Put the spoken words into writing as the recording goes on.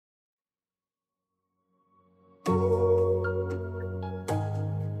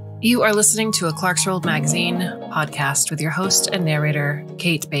You are listening to a Clarkesworld Magazine podcast with your host and narrator,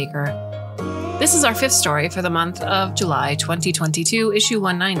 Kate Baker. This is our fifth story for the month of July 2022, issue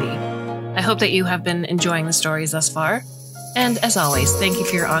 190. I hope that you have been enjoying the stories thus far. And as always, thank you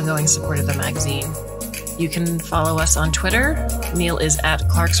for your ongoing support of the magazine. You can follow us on Twitter. Neil is at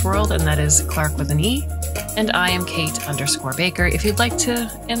Clarkesworld, and that is Clark with an E. And I am Kate_Baker. If you'd like to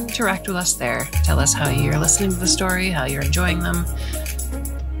interact with us there, tell us how you're listening to the story, how you're enjoying them.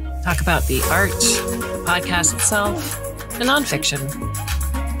 Talk about the art, the podcast itself, the nonfiction.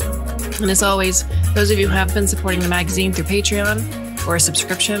 And as always, those of you who have been supporting the magazine through Patreon or a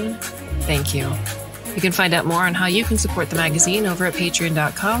subscription, thank you. You can find out more on how you can support the magazine over at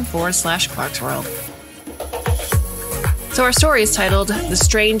patreon.com/Clarkesworld. So our story is titled The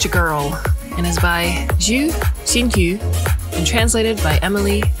Strange Girl and is by Xiu Xinyu and translated by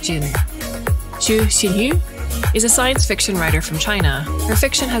Emily Jin. Xiu Xinyu is a science fiction writer from China. Her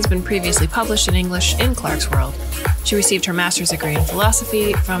fiction has been previously published in English in Clarkesworld. She received her master's degree in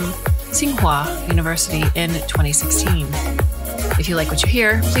philosophy from Tsinghua University in 2016. If you like what you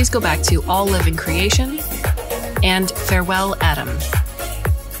hear, please go back to All Living Creation and Farewell Adam.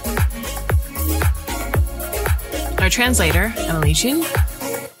 Our translator, Emily Jin,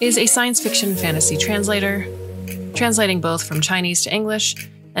 is a science fiction fantasy translator, translating both from Chinese to English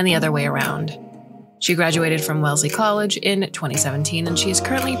and the other way around. She graduated from Wellesley College in 2017, and she is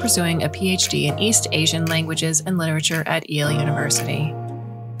currently pursuing a PhD in East Asian Languages and Literature at Yale University.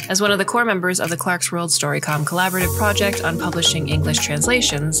 As one of the core members of the Clarkesworld Storycom collaborative project on publishing English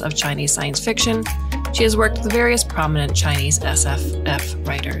translations of Chinese science fiction, she has worked with various prominent Chinese SFF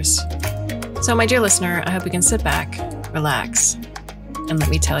writers. So, my dear listener, I hope you can sit back, relax, and let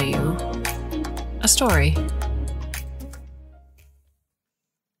me tell you a story.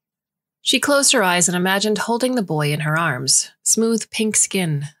 She closed her eyes and imagined holding the boy in her arms. Smooth pink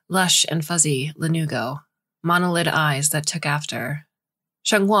skin, lush and fuzzy lanugo, monolid eyes that took after.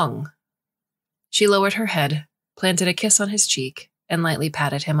 Shenghuang. She lowered her head, planted a kiss on his cheek, and lightly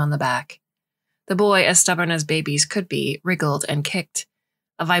patted him on the back. The boy, as stubborn as babies could be, wriggled and kicked.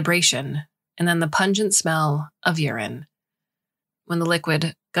 A vibration, and then the pungent smell of urine. When the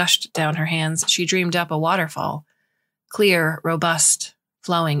liquid gushed down her hands, she dreamed up a waterfall. Clear, robust,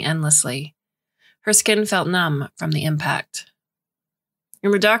 flowing endlessly. Her skin felt numb from the impact.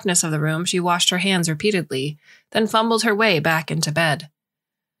 In the darkness of the room, she washed her hands repeatedly, then fumbled her way back into bed.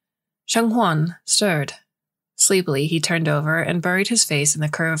 Shenghuan stirred. Sleepily, he turned over and buried his face in the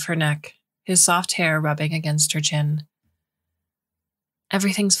curve of her neck, his soft hair rubbing against her chin.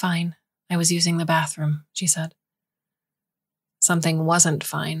 "Everything's fine. I was using the bathroom," she said. Something wasn't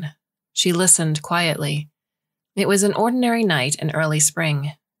fine. She listened quietly. It was an ordinary night in early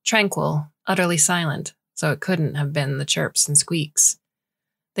spring, tranquil, utterly silent, so it couldn't have been the chirps and squeaks.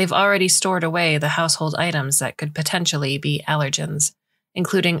 They've already stored away the household items that could potentially be allergens,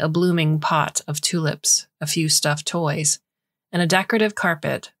 including a blooming pot of tulips, a few stuffed toys, and a decorative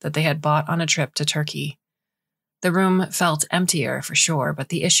carpet that they had bought on a trip to Turkey. The room felt emptier for sure, but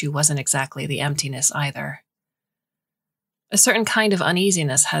the issue wasn't exactly the emptiness either. A certain kind of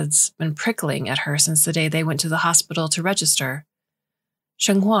uneasiness has been prickling at her since the day they went to the hospital to register.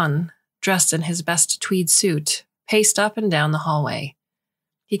 Shenghuan, dressed in his best tweed suit, paced up and down the hallway.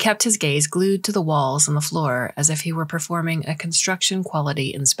 He kept his gaze glued to the walls and the floor as if he were performing a construction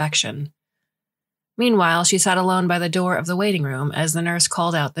quality inspection. Meanwhile, she sat alone by the door of the waiting room as the nurse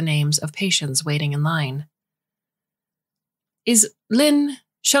called out the names of patients waiting in line. "Is Lin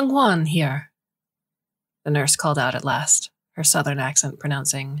Shenghuan here?" The nurse called out at last, her southern accent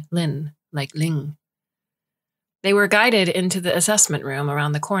pronouncing Lin like Ling. They were guided into the assessment room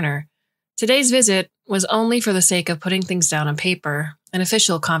around the corner. Today's visit was only for the sake of putting things down on paper, an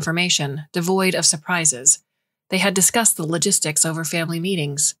official confirmation, devoid of surprises. They had discussed the logistics over family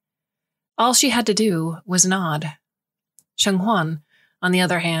meetings. All she had to do was nod. Shenghuan, on the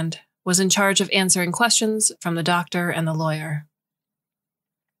other hand, was in charge of answering questions from the doctor and the lawyer.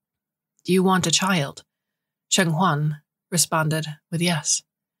 "Do you want a child?" Shenghuan responded with yes.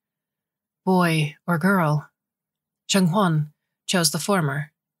 "Boy or girl?" Shenghuan chose the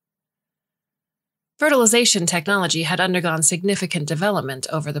former. Fertilization technology had undergone significant development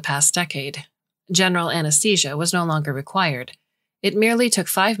over the past decade. General anesthesia was no longer required. It merely took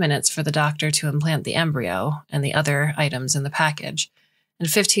 5 minutes for the doctor to implant the embryo and the other items in the package, and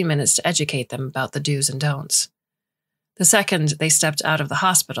 15 minutes to educate them about the do's and don'ts. The second they stepped out of the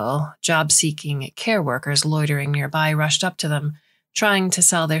hospital, job-seeking care workers loitering nearby rushed up to them, trying to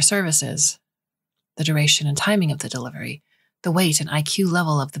sell their services. The duration and timing of the delivery, the weight and IQ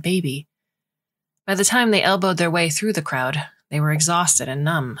level of the baby. By the time they elbowed their way through the crowd, they were exhausted and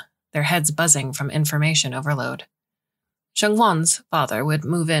numb, their heads buzzing from information overload. Shenghuan's father would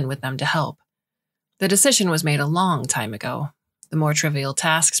move in with them to help. The decision was made a long time ago. The more trivial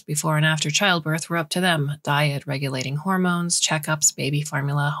tasks before and after childbirth were up to them: diet, regulating hormones, checkups, baby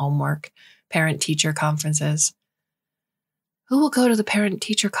formula, homework, parent-teacher conferences. Who will go to the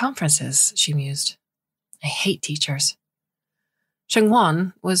parent-teacher conferences? She mused. I hate teachers.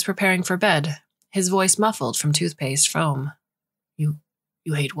 Shenghuan was preparing for bed, his voice muffled from toothpaste foam. You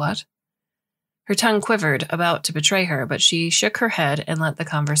hate what? Her tongue quivered, about to betray her, but she shook her head and let the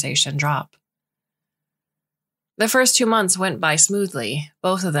conversation drop. The first 2 months went by smoothly.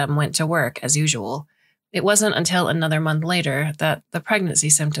 Both of them went to work as usual. It wasn't until another month later that the pregnancy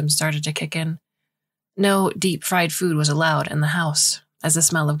symptoms started to kick in. No deep-fried food was allowed in the house, as the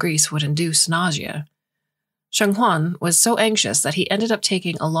smell of grease would induce nausea. Shenghuan was so anxious that he ended up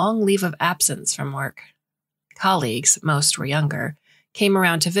taking a long leave of absence from work. Colleagues, most were younger, came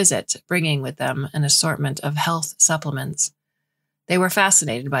around to visit, bringing with them an assortment of health supplements. They were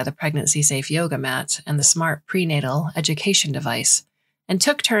fascinated by the pregnancy-safe yoga mat and the smart prenatal education device, and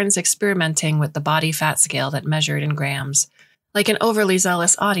took turns experimenting with the body fat scale that measured in grams, like an overly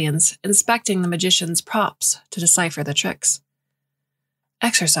zealous audience inspecting the magician's props to decipher the tricks.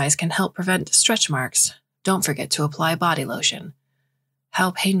 Exercise can help prevent stretch marks. Don't forget to apply body lotion.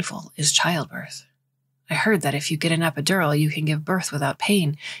 How painful is childbirth? I heard that if you get an epidural, you can give birth without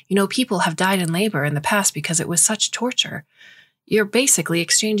pain. You know, people have died in labor in the past because it was such torture. You're basically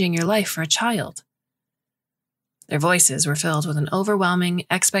exchanging your life for a child. Their voices were filled with an overwhelming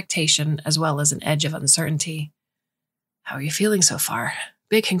expectation as well as an edge of uncertainty. How are you feeling so far?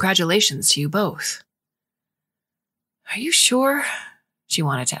 Big congratulations to you both. Are you sure? She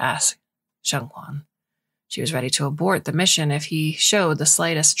wanted to ask Shenghuan. She was ready to abort the mission if he showed the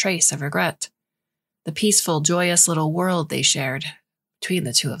slightest trace of regret. The peaceful, joyous little world they shared, between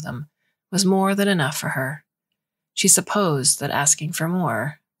the two of them, was more than enough for her. She supposed that asking for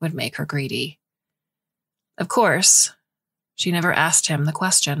more would make her greedy. Of course, she never asked him the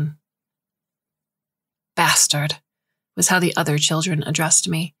question. Bastard, was how the other children addressed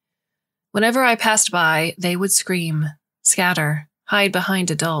me. Whenever I passed by, they would scream, scatter, hide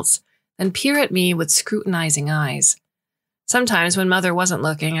behind adults, and peer at me with scrutinizing eyes. Sometimes when Mother wasn't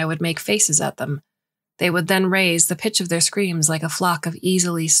looking, I would make faces at them. They would then raise the pitch of their screams like a flock of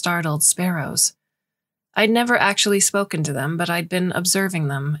easily startled sparrows. I'd never actually spoken to them, but I'd been observing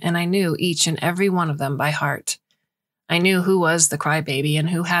them, and I knew each and every one of them by heart. I knew who was the crybaby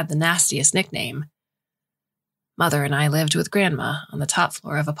and who had the nastiest nickname. Mother and I lived with Grandma on the top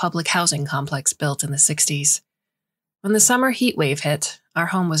floor of a public housing complex built in the 60s. When the summer heat wave hit, our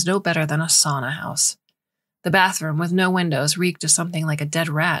home was no better than a sauna house. The bathroom, with no windows, reeked of something like a dead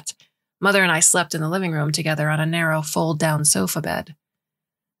rat. Mother and I slept in the living room together on a narrow fold-down sofa bed.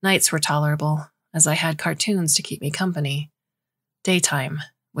 Nights were tolerable, as I had cartoons to keep me company. Daytime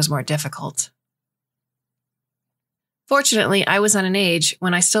was more difficult. Fortunately, I was at an age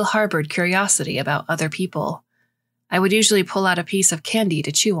when I still harbored curiosity about other people. I would usually pull out a piece of candy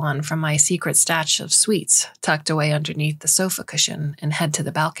to chew on from my secret stash of sweets tucked away underneath the sofa cushion and head to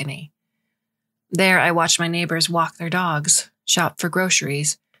the balcony. There I watched my neighbors walk their dogs, shop for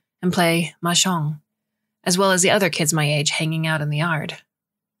groceries, and play mahjong, as well as the other kids my age hanging out in the yard.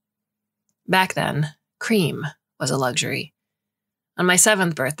 Back then, cream was a luxury. On my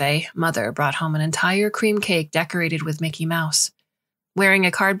 7th birthday, Mother brought home an entire cream cake decorated with Mickey Mouse. Wearing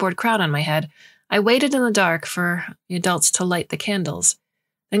a cardboard crown on my head, I waited in the dark for the adults to light the candles,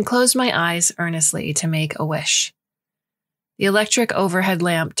 then closed my eyes earnestly to make a wish. The electric overhead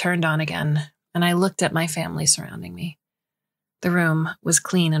lamp turned on again, and I looked at my family surrounding me. The room was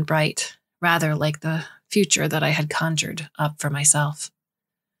clean and bright, rather like the future that I had conjured up for myself.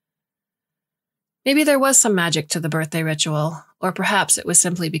 Maybe there was some magic to the birthday ritual, or perhaps it was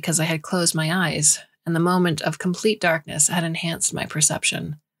simply because I had closed my eyes, and the moment of complete darkness had enhanced my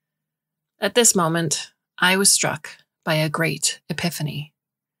perception. At this moment, I was struck by a great epiphany.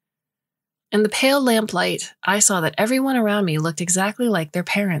 In the pale lamplight, I saw that everyone around me looked exactly like their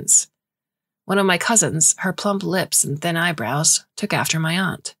parents. One of my cousins, her plump lips and thin eyebrows, took after my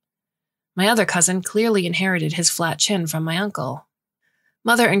aunt. My other cousin clearly inherited his flat chin from my uncle.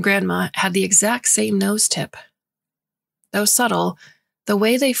 Mother and Grandma had the exact same nose tip. Though subtle, the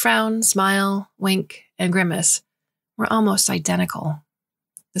way they frown, smile, wink, and grimace were almost identical.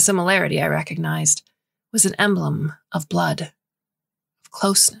 The similarity I recognized was an emblem of blood, of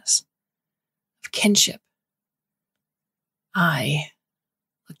closeness, of kinship. I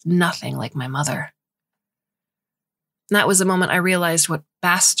looked nothing like my mother. And that was the moment I realized what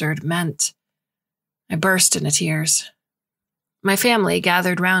bastard meant. I burst into tears. My family,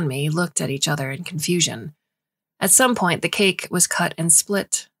 gathered round me, looked at each other in confusion. At some point, the cake was cut and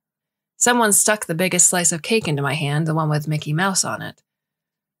split. Someone stuck the biggest slice of cake into my hand, the one with Mickey Mouse on it.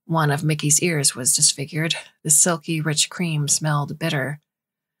 One of Mickey's ears was disfigured. The silky, rich cream smelled bitter.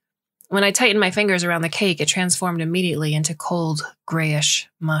 When I tightened my fingers around the cake, it transformed immediately into cold, grayish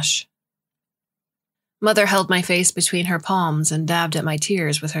mush. Mother held my face between her palms and dabbed at my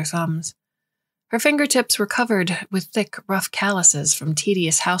tears with her thumbs. Her fingertips were covered with thick, rough calluses from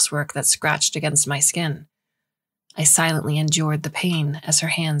tedious housework that scratched against my skin. I silently endured the pain as her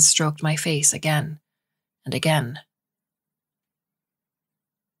hands stroked my face again and again.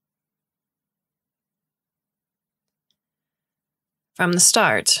 From the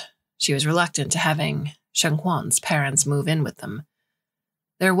start, she was reluctant to having Shenghuan's parents move in with them.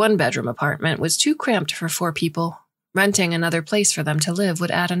 Their one-bedroom apartment was too cramped for 4 people. Renting another place for them to live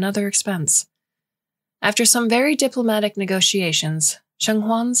would add another expense. After some very diplomatic negotiations,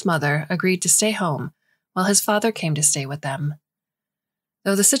 Shenghuan's mother agreed to stay home while his father came to stay with them.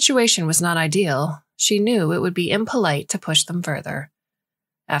 Though the situation was not ideal, she knew it would be impolite to push them further.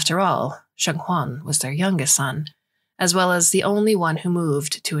 After all, Shenghuan was their youngest son, as well as the only one who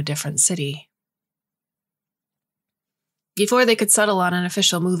moved to a different city. Before they could settle on an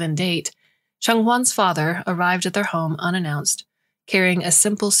official move-in date, Shenghuan's father arrived at their home unannounced, carrying a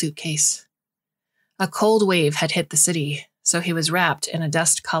simple suitcase. A cold wave had hit the city, so he was wrapped in a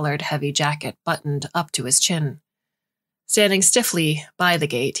dust-colored heavy jacket buttoned up to his chin. Standing stiffly by the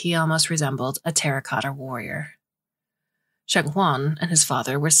gate, he almost resembled a terracotta warrior. Shenghuan and his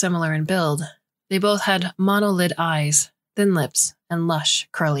father were similar in build. They both had monolid eyes, thin lips, and lush,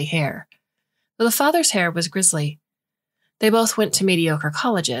 curly hair. Though the father's hair was grizzly. They both went to mediocre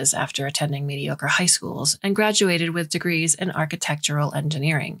colleges after attending mediocre high schools and graduated with degrees in architectural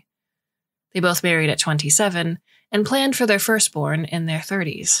engineering. They both married at 27 and planned for their firstborn in their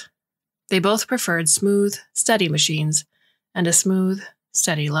 30s. They both preferred smooth, steady machines and a smooth,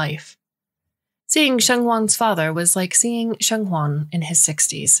 steady life. Seeing Shenghuan's father was like seeing Shenghuan in his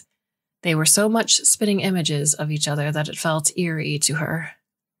 60s. They were so much spitting images of each other that it felt eerie to her.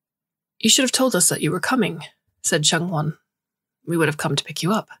 "You should have told us that you were coming," said Shenghuan. "We would have come to pick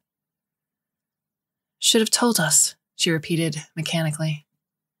you up." "Should have told us," she repeated mechanically.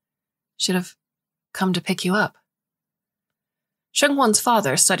 "Should have come to pick you up." Shenghuan's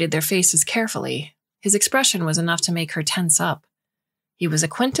father studied their faces carefully. His expression was enough to make her tense up. He was a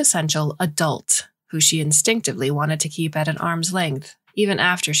quintessential adult who she instinctively wanted to keep at an arm's length, even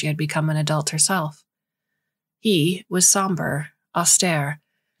after she had become an adult herself. He was somber, austere,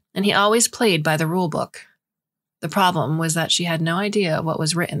 and he always played by the rulebook. The problem was that she had no idea what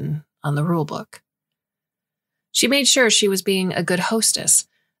was written on the rulebook. She made sure she was being a good hostess,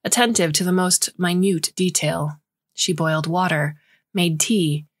 attentive to the most minute detail. She boiled water, made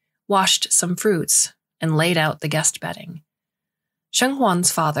tea, washed some fruits, and laid out the guest bedding.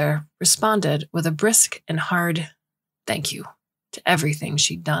 Shenghuan's father responded with a brisk and hard thank you to everything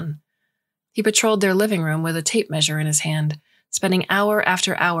she'd done. He patrolled their living room with a tape measure in his hand, spending hour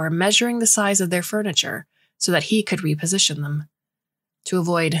after hour measuring the size of their furniture so that he could reposition them. To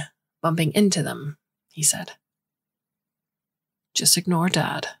avoid bumping into them, he said. "Just ignore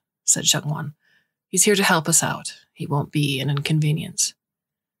Dad," said Shenghuan. "He's here to help us out. He won't be an inconvenience."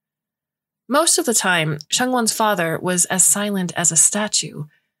 Most of the time, Shenghuan's father was as silent as a statue.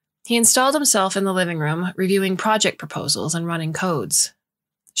 He installed himself in the living room, reviewing project proposals and running codes.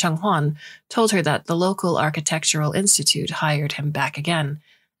 Shenghuan told her that the local architectural institute hired him back again,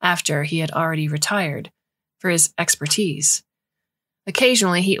 after he had already retired, for his expertise.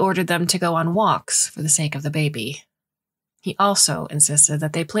 Occasionally, he ordered them to go on walks for the sake of the baby. He also insisted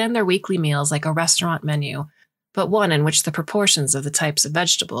that they plan their weekly meals like a restaurant menu, but one in which the proportions of the types of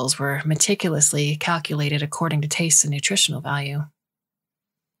vegetables were meticulously calculated according to taste and nutritional value.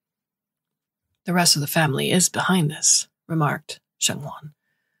 "The rest of the family is behind this," remarked Shenghuan.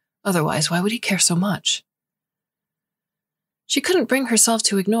 "Otherwise, why would he care so much?" She couldn't bring herself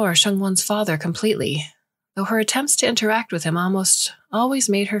to ignore Shenghuan's father completely, though her attempts to interact with him almost always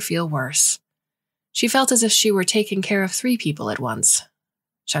made her feel worse. She felt as if she were taking care of 3 people at once: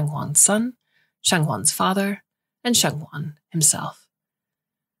 Shenghuan's son, Shenghuan's father, and Shenghuan himself.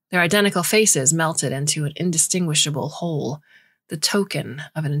 Their identical faces melted into an indistinguishable whole, the token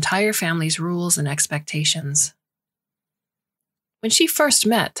of an entire family's rules and expectations. When she first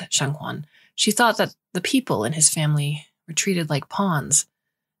met Shenghuan, she thought that the people in his family were treated like pawns.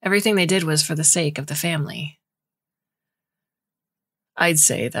 Everything they did was for the sake of the family. "I'd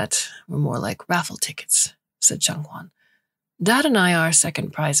say that we're more like raffle tickets," said Shenghuan. "Dad and I are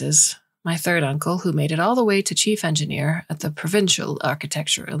second prizes. My third uncle, who made it all the way to chief engineer at the Provincial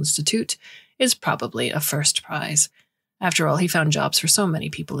Architectural Institute, is probably a first prize. After all, he found jobs for so many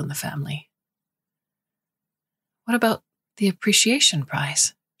people in the family. What about the appreciation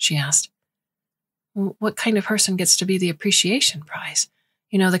prize? She asked. What kind of person gets to be the appreciation prize?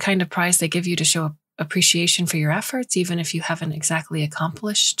 You know, the kind of prize they give you to show appreciation for your efforts, even if you haven't exactly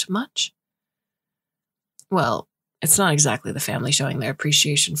accomplished much? Well, it's not exactly the family showing their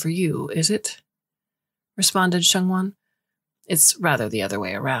appreciation for you, is it? Responded Shengwan. It's rather the other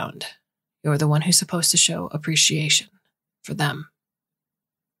way around. You're the one who's supposed to show appreciation for them.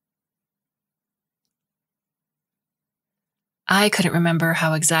 I couldn't remember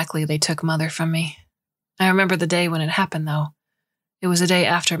how exactly they took Mother from me. I remember the day when it happened, though. It was a day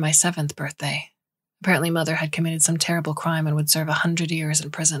after my 7th birthday. Apparently Mother had committed some terrible crime and would serve 100 years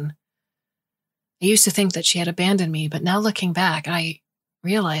in prison. I used to think that she had abandoned me, but now looking back, I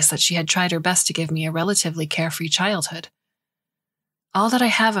realized that she had tried her best to give me a relatively carefree childhood. All that I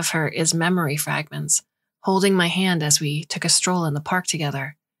have of her is memory fragments, holding my hand as we took a stroll in the park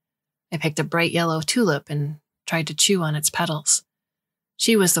together. I picked a bright yellow tulip and tried to chew on its petals.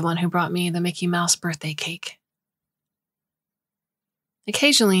 She was the one who brought me the Mickey Mouse birthday cake.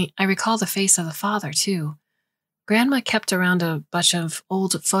 Occasionally, I recall the face of the father, too. Grandma kept around a bunch of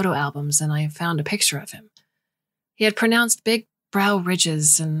old photo albums, and I found a picture of him. He had pronounced big brow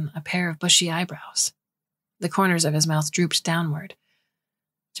ridges and a pair of bushy eyebrows. The corners of his mouth drooped downward.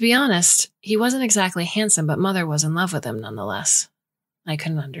 To be honest, he wasn't exactly handsome, but Mother was in love with him nonetheless. I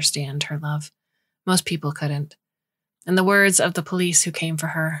couldn't understand her love. Most people couldn't. In the words of the police who came for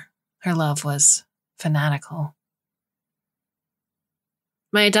her, her love was fanatical.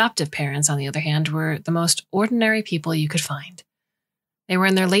 My adoptive parents, on the other hand, were the most ordinary people you could find. They were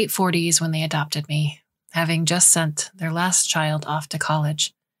in their late 40s when they adopted me, having just sent their last child off to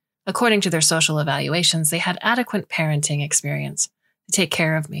college. According to their social evaluations, they had adequate parenting experience to take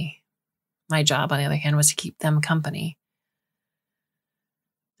care of me. My job, on the other hand, was to keep them company,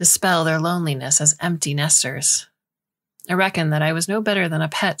 dispel their loneliness as empty nesters. I reckon that I was no better than a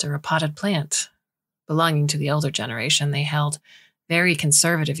pet or a potted plant. Belonging to the older generation, they held very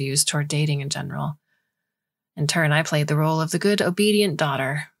conservative views toward dating in general. In turn, I played the role of the good, obedient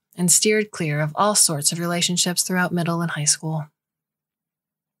daughter and steered clear of all sorts of relationships throughout middle and high school.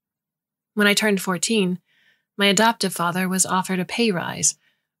 When I turned 14, my adoptive father was offered a pay rise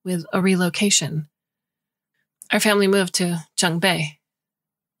with a relocation. Our family moved to Chengbai.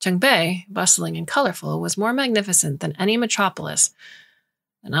 Chengbai, bustling and colorful, was more magnificent than any metropolis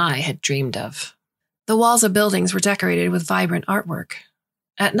than I had dreamed of. The walls of buildings were decorated with vibrant artwork.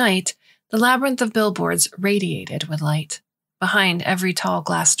 At night, the labyrinth of billboards radiated with light. Behind every tall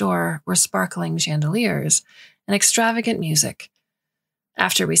glass door were sparkling chandeliers and extravagant music.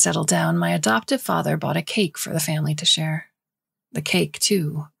 After we settled down, my adoptive father bought a cake for the family to share. The cake,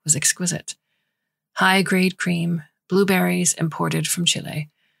 too, was exquisite. High-grade cream, blueberries imported from Chile,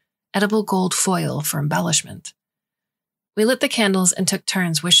 edible gold foil for embellishment. We lit the candles and took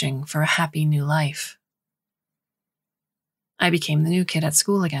turns wishing for a happy new life. I became the new kid at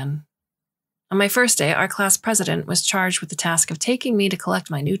school again. On my first day, our class president was charged with the task of taking me to collect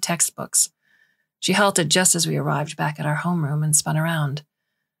my new textbooks. She halted just as we arrived back at our homeroom and spun around.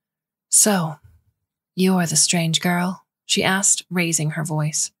 "So, you're the strange girl?" she asked, raising her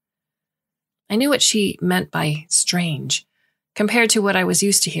voice. I knew what she meant by strange. Compared to what I was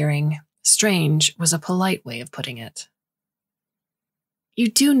used to hearing, strange was a polite way of putting it. "You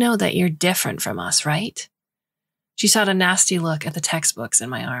do know that you're different from us, right?" She shot a nasty look at the textbooks in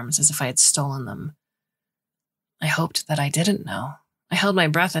my arms as if I had stolen them. I hoped that I didn't know. I held my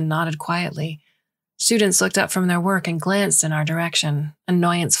breath and nodded quietly. Students looked up from their work and glanced in our direction,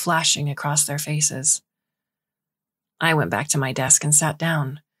 annoyance flashing across their faces. I went back to my desk and sat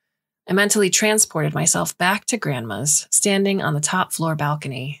down. I mentally transported myself back to Grandma's, standing on the top floor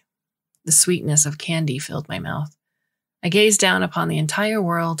balcony. The sweetness of candy filled my mouth. I gazed down upon the entire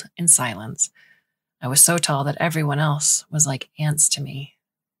world in silence. I was so tall that everyone else was like ants to me.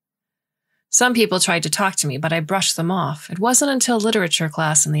 Some people tried to talk to me, but I brushed them off. It wasn't until literature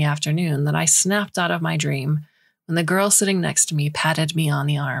class in the afternoon that I snapped out of my dream when the girl sitting next to me patted me on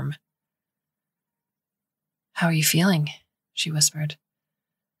the arm. "How are you feeling?" she whispered.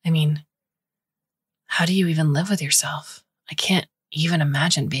 "I mean, how do you even live with yourself? I can't even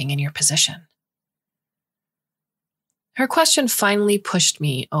imagine being in your position." Her question finally pushed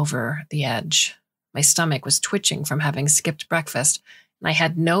me over the edge. My stomach was twitching from having skipped breakfast, and I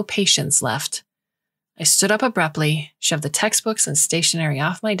had no patience left. I stood up abruptly, shoved the textbooks and stationery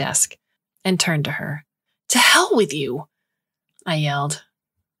off my desk, and turned to her. "To hell with you!" I yelled.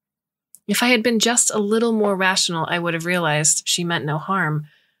 If I had been just a little more rational, I would have realized she meant no harm.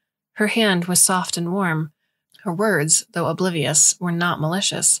 Her hand was soft and warm. Her words, though oblivious, were not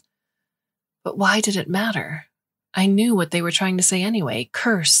malicious. But why did it matter? I knew what they were trying to say anyway.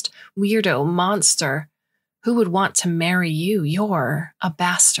 Cursed, weirdo, monster. Who would want to marry you? You're a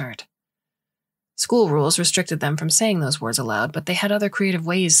bastard. School rules restricted them from saying those words aloud, but they had other creative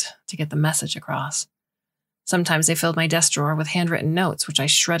ways to get the message across. Sometimes they filled my desk drawer with handwritten notes, which I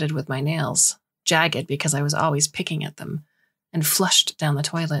shredded with my nails, jagged because I was always picking at them, and flushed down the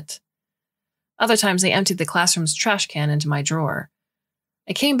toilet. Other times they emptied the classroom's trash can into my drawer.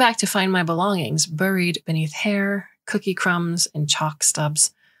 I came back to find my belongings buried beneath hair, cookie crumbs, and chalk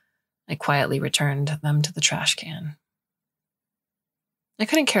stubs. I quietly returned them to the trash can. I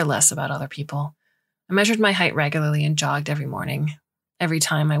couldn't care less about other people. I measured my height regularly and jogged every morning. Every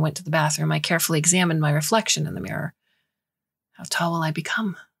time I went to the bathroom, I carefully examined my reflection in the mirror. How tall will I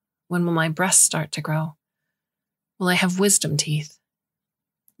become? When will my breasts start to grow? Will I have wisdom teeth?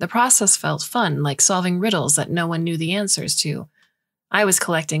 The process felt fun, like solving riddles that no one knew the answers to. I was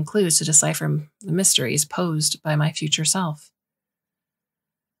collecting clues to decipher the mysteries posed by my future self.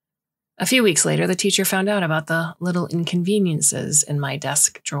 A few weeks later, the teacher found out about the little inconveniences in my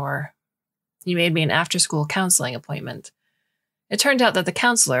desk drawer. He made me an after-school counseling appointment. It turned out that the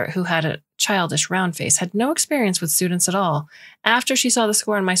counselor, who had a childish round face, had no experience with students at all. After she saw the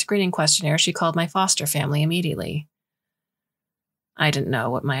score on my screening questionnaire, she called my foster family immediately. I didn't know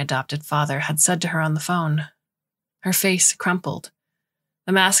what my adopted father had said to her on the phone. Her face crumpled.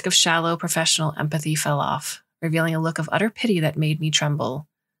 The mask of shallow professional empathy fell off, revealing a look of utter pity that made me tremble.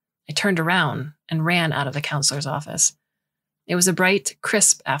 I turned around and ran out of the counselor's office. It was a bright,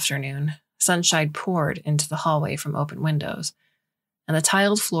 crisp afternoon. Sunshine poured into the hallway from open windows, and the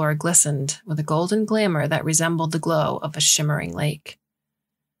tiled floor glistened with a golden glamour that resembled the glow of a shimmering lake.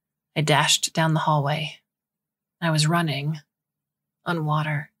 I dashed down the hallway. I was running on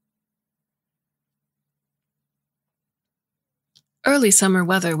water. Early summer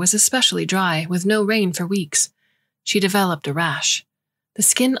weather was especially dry, with no rain for weeks. She developed a rash. The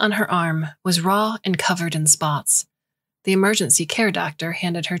skin on her arm was raw and covered in spots. The emergency care doctor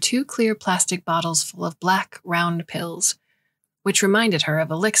handed her 2 clear plastic bottles full of black, round pills, which reminded her of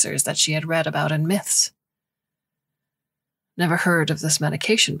elixirs that she had read about in myths. Never heard of this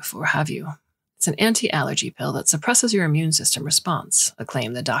medication before, have you? It's an anti-allergy pill that suppresses your immune system response,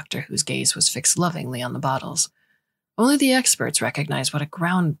 acclaimed the doctor whose gaze was fixed lovingly on the bottles. Only the experts recognize what a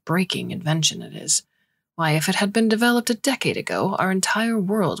groundbreaking invention it is. Why, if it had been developed a decade ago, our entire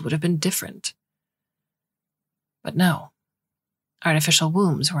world would have been different. But no, artificial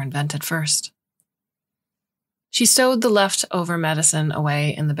wombs were invented first. She stowed the leftover medicine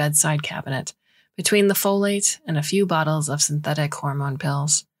away in the bedside cabinet, between the folate and a few bottles of synthetic hormone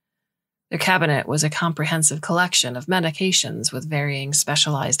pills. The cabinet was a comprehensive collection of medications with varying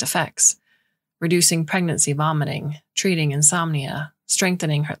specialized effects, reducing pregnancy vomiting, treating insomnia,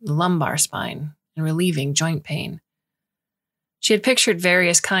 strengthening the lumbar spine, and relieving joint pain. She had pictured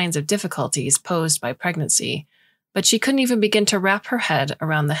various kinds of difficulties posed by pregnancy, but she couldn't even begin to wrap her head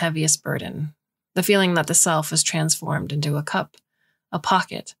around the heaviest burden, the feeling that the self was transformed into a cup, a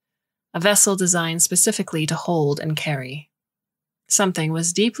pocket, a vessel designed specifically to hold and carry. Something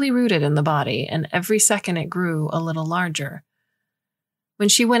was deeply rooted in the body, and every second it grew a little larger. When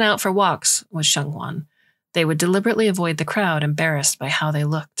she went out for walks with Shenghuan, they would deliberately avoid the crowd, embarrassed by how they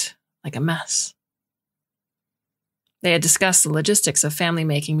looked like a mess. They had discussed the logistics of family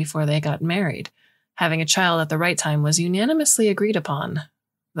making before they got married. Having a child at the right time was unanimously agreed upon,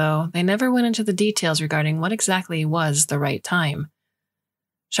 though they never went into the details regarding what exactly was the right time.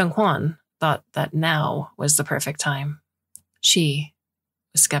 Shenghuan thought that now was the perfect time. She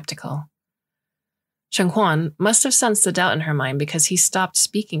was skeptical. Shenghuan must have sensed the doubt in her mind because he stopped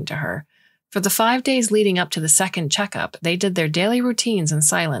speaking to her. For the 5 days leading up to the second checkup, they did their daily routines in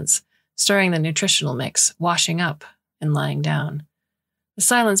silence, stirring the nutritional mix, washing up, and lying down. The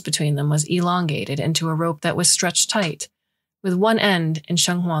silence between them was elongated into a rope that was stretched tight, with one end in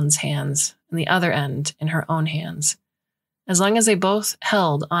Shenghuan's hands and the other end in her own hands. As long as they both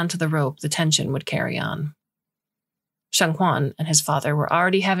held onto the rope, the tension would carry on. Shenghuan and his father were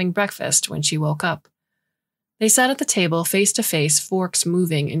already having breakfast when she woke up. They sat at the table, face to face, forks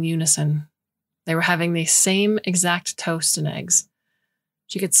moving in unison. They were having the same exact toast and eggs.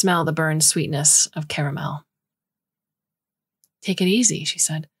 She could smell the burned sweetness of caramel. "Take it easy," she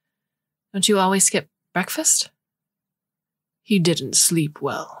said. "Don't you always skip breakfast?" "He didn't sleep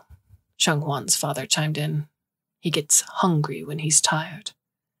well," Shenghuan's father chimed in. "He gets hungry when he's tired."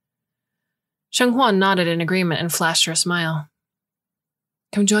 Shenghuan nodded in agreement and flashed her a smile.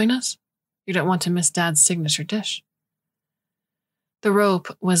 "Come join us?" You don't want to miss Dad's signature dish. The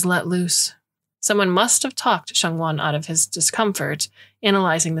rope was let loose. Someone must have talked Xiangwan out of his discomfort,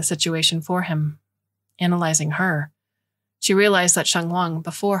 analyzing the situation for him, analyzing her. She realized that Xiangwan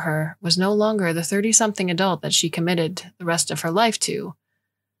before her was no longer the 30-something adult that she committed the rest of her life to,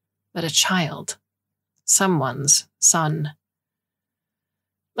 but a child, someone's son.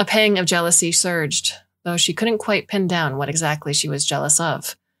 A pang of jealousy surged, though she couldn't quite pin down what exactly she was jealous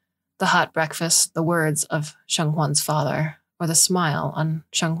of. The hot breakfast, the words of Xiangwan's father, or the smile on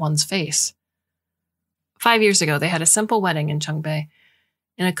Xiangwan's face. 5 years ago, they had a simple wedding in Chengbai,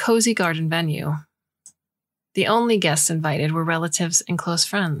 in a cozy garden venue. The only guests invited were relatives and close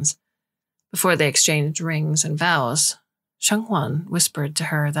friends. Before they exchanged rings and vows, Xiangwan whispered to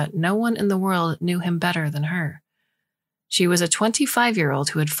her that no one in the world knew him better than her. She was a 25-year-old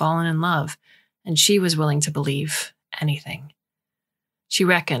who had fallen in love, and she was willing to believe anything. She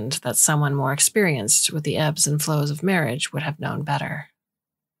reckoned that someone more experienced with the ebbs and flows of marriage would have known better.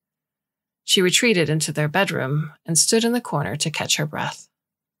 She retreated into their bedroom and stood in the corner to catch her breath.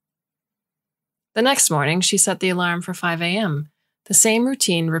 The next morning, she set the alarm for 5 a.m., the same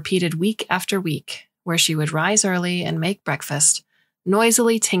routine repeated week after week, where she would rise early and make breakfast,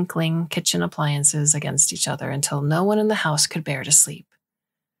 noisily tinkling kitchen appliances against each other until no one in the house could bear to sleep.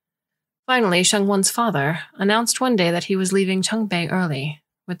 Finally, Xiangwan's father announced one day that he was leaving Chengbai early,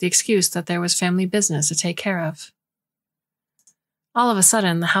 with the excuse that there was family business to take care of. All of a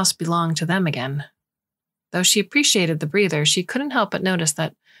sudden, the house belonged to them again. Though she appreciated the breather, she couldn't help but notice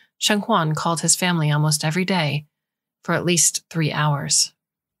that Xiangwan called his family almost every day, for at least 3 hours.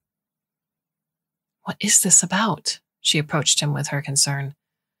 What is this about? She approached him with her concern.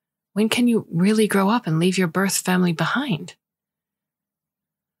 When can you really grow up and leave your birth family behind?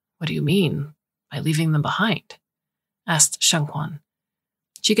 What do you mean by leaving them behind? Asked Xiangwan.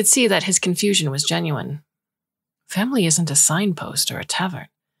 She could see that his confusion was genuine. Family isn't a signpost or a tavern.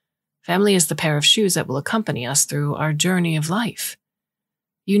 Family is the pair of shoes that will accompany us through our journey of life.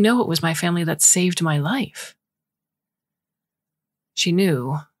 You know it was my family that saved my life. She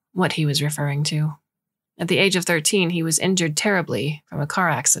knew what he was referring to. At the age of 13, he was injured terribly from a car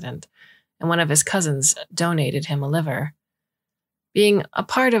accident, and one of his cousins donated him a liver. Being a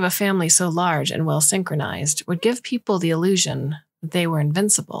part of a family so large and well synchronized would give people the illusion that they were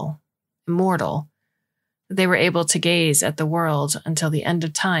invincible, immortal, that they were able to gaze at the world until the end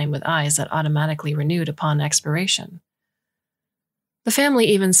of time with eyes that automatically renewed upon expiration. The family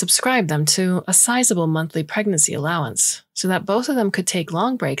even subscribed them to a sizable monthly pregnancy allowance so that both of them could take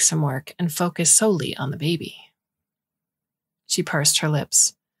long breaks from work and focus solely on the baby. She pursed her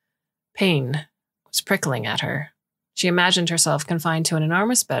lips. Pain was prickling at her. She imagined herself confined to an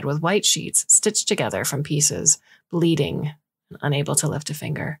enormous bed with white sheets stitched together from pieces, bleeding and unable to lift a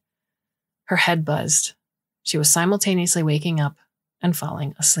finger. Her head buzzed. She was simultaneously waking up and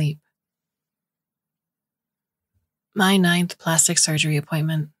falling asleep. My 9th plastic surgery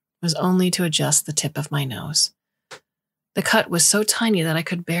appointment was only to adjust the tip of my nose. The cut was so tiny that I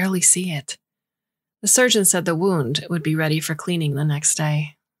could barely see it. The surgeon said the wound would be ready for cleaning the next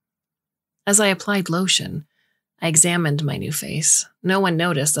day. As I applied lotion, I examined my new face. No one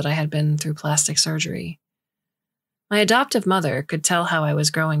noticed that I had been through plastic surgery. My adoptive mother could tell how I was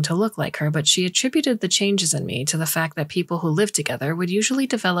growing to look like her, but she attributed the changes in me to the fact that people who lived together would usually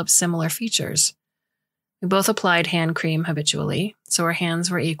develop similar features. We both applied hand cream habitually, so our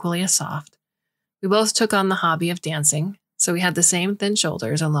hands were equally as soft. We both took on the hobby of dancing, so we had the same thin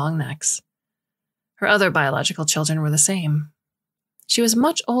shoulders and long necks. Her other biological children were the same. She was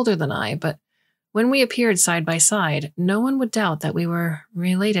much older than I, but when we appeared side by side, no one would doubt that we were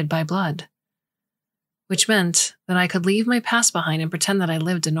related by blood, which meant that I could leave my past behind and pretend that I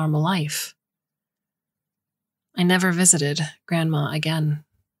lived a normal life. I never visited Grandma again.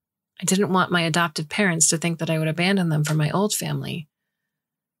 I didn't want my adopted parents to think that I would abandon them for my old family.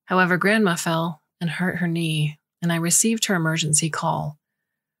 However, Grandma fell and hurt her knee, and I received her emergency call.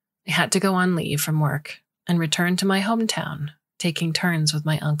 I had to go on leave from work and return to my hometown, taking turns with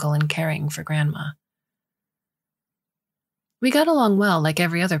my uncle in caring for Grandma. We got along well like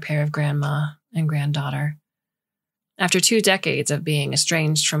every other pair of grandma and granddaughter. After 2 decades of being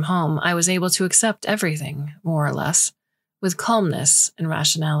estranged from home, I was able to accept everything, more or less, with calmness and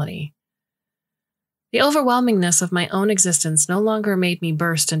rationality. The overwhelmingness of my own existence no longer made me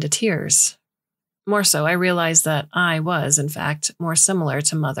burst into tears. More so, I realized that I was, in fact, more similar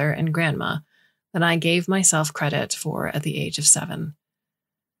to Mother and Grandma than I gave myself credit for at the age of 7.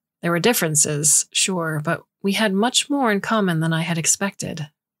 There were differences, sure, but we had much more in common than I had expected.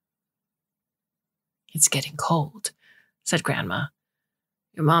 It's getting cold, said Grandma.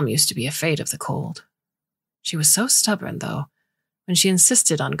 Your mom used to be afraid of the cold. She was so stubborn, though, when she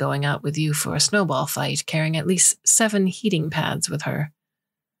insisted on going out with you for a snowball fight, carrying at least 7 heating pads with her.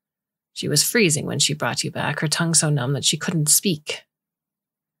 She was freezing when she brought you back, her tongue so numb that she couldn't speak.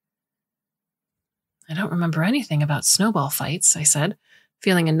 I don't remember anything about snowball fights, I said,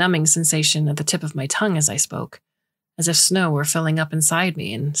 feeling a numbing sensation at the tip of my tongue as I spoke, as if snow were filling up inside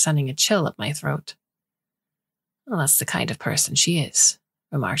me and sending a chill up my throat. Well, that's the kind of person she is,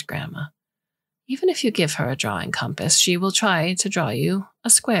 remarked Grandma. Even if you give her a drawing compass, she will try to draw you a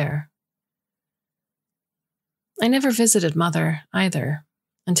square. I never visited Mother, either,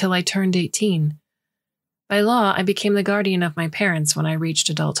 until I turned 18. By law, I became the guardian of my parents when I reached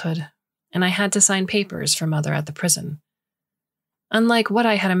adulthood, and I had to sign papers for Mother at the prison. Unlike what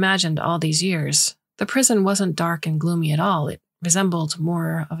I had imagined all these years, the prison wasn't dark and gloomy at all. It resembled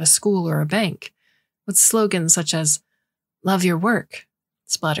more of a school or a bank, with slogans such as, "Love your work,"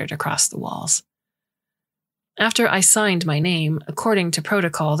 splattered across the walls. After I signed my name, according to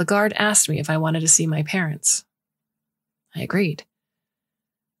protocol, the guard asked me if I wanted to see my parents. I agreed.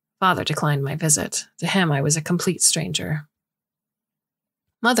 Father declined my visit. To him, I was a complete stranger.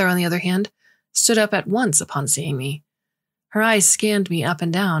 Mother, on the other hand, stood up at once upon seeing me. Her eyes scanned me up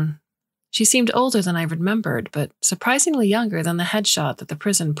and down. She seemed older than I remembered, but surprisingly younger than the headshot that the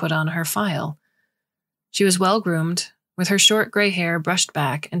prison put on her file. She was well-groomed, with her short gray hair brushed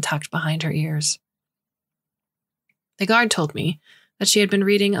back and tucked behind her ears. The guard told me that she had been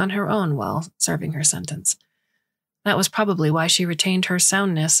reading on her own while serving her sentence. That was probably why she retained her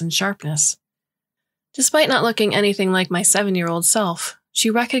soundness and sharpness. Despite not looking anything like my 7-year-old self, she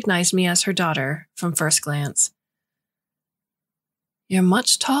recognized me as her daughter from first glance. "You're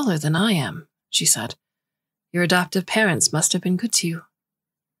much taller than I am," she said. "Your adoptive parents must have been good to you."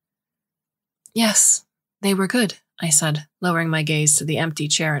 "Yes, they were good," I said, lowering my gaze to the empty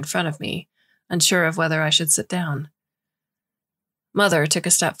chair in front of me, unsure of whether I should sit down. Mother took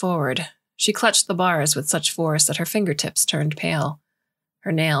a step forward. She clutched the bars with such force that her fingertips turned pale.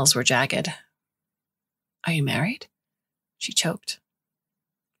 Her nails were jagged. "Are you married?" She choked.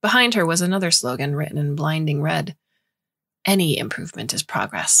 Behind her was another slogan written in blinding red. "Any improvement is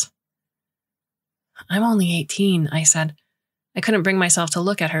progress." "I'm only 18, I said. I couldn't bring myself to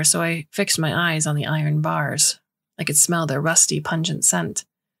look at her, so I fixed my eyes on the iron bars. I could smell their rusty, pungent scent.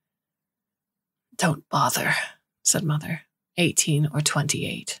 "Don't bother," said Mother. 18 or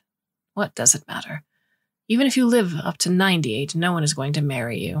 28. What does it matter? Even if you live up to 98, no one is going to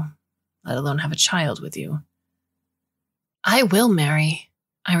marry you, let alone have a child with you. "I will marry,"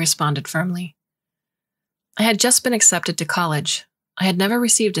 I responded firmly. I had just been accepted to college. I had never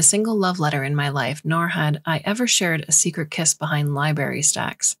received a single love letter in my life, nor had I ever shared a secret kiss behind library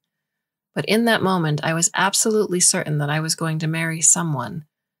stacks. But in that moment, I was absolutely certain that I was going to marry someone,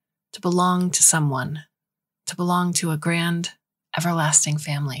 to belong to someone, to belong to a grand, everlasting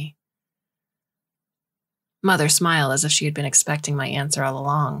family. Mother smiled as if she had been expecting my answer all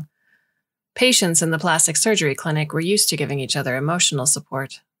along. Patients in the plastic surgery clinic were used to giving each other emotional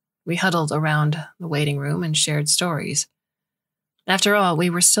support. We huddled around the waiting room and shared stories. After all, we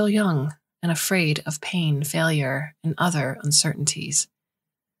were still young and afraid of pain, failure, and other uncertainties.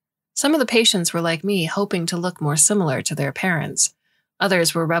 Some of the patients were like me, hoping to look more similar to their parents.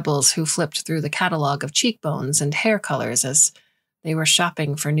 Others were rebels who flipped through the catalog of cheekbones and hair colors as they were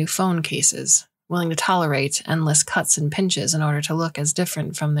shopping for new phone cases, willing to tolerate endless cuts and pinches in order to look as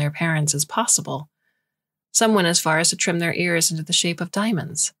different from their parents as possible. Some went as far as to trim their ears into the shape of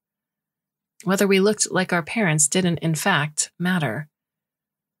diamonds. Whether we looked like our parents didn't, in fact, matter.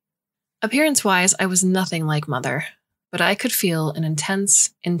 Appearance-wise, I was nothing like Mother, but I could feel an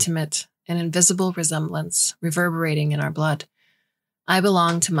intense, intimate, and invisible resemblance reverberating in our blood. I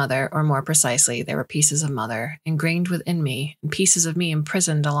belonged to Mother, or more precisely, there were pieces of Mother ingrained within me and pieces of me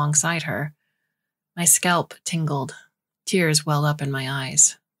imprisoned alongside her. My scalp tingled. Tears welled up in my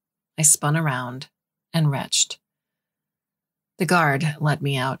eyes. I spun around and retched. The guard let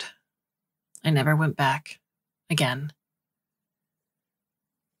me out. I never went back again.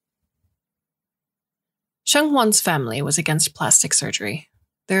 Shenghuan's family was against plastic surgery.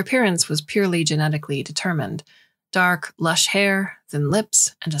 Their appearance was purely genetically determined. Dark, lush hair, thin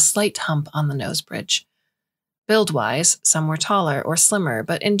lips, and a slight hump on the nose bridge. Build-wise, some were taller or slimmer,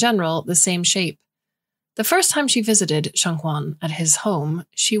 but in general, the same shape. The first time she visited Shenghuan at his home,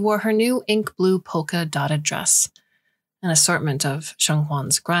 she wore her new ink blue polka-dotted dress. An assortment of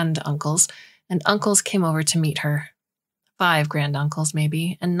Shenghuan's grand-uncles and uncles came over to meet her. 5 grand-uncles,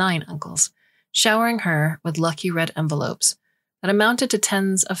 maybe, and 9 uncles, showering her with lucky red envelopes that amounted to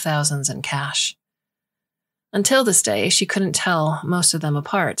tens of thousands in cash. Until this day, she couldn't tell most of them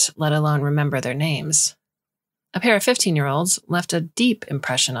apart, let alone remember their names. A pair of 15-year-olds left a deep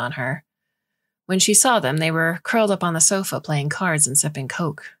impression on her. When she saw them, they were curled up on the sofa playing cards and sipping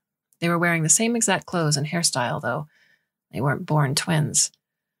Coke. They were wearing the same exact clothes and hairstyle, though. They weren't born twins.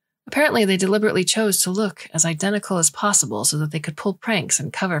 Apparently, they deliberately chose to look as identical as possible so that they could pull pranks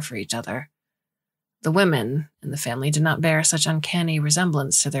and cover for each other. The women in the family did not bear such uncanny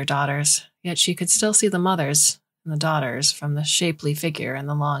resemblance to their daughters, yet she could still see the mothers and the daughters from the shapely figure and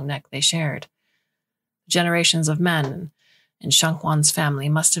the long neck they shared. Generations of men in Shenghuan's family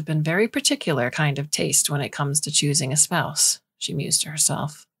must have been very particular kind of taste when it comes to choosing a spouse, she mused to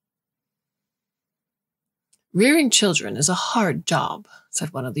herself. Rearing children is a hard job,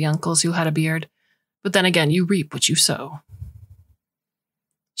 said one of the uncles who had a beard, but then again, you reap what you sow.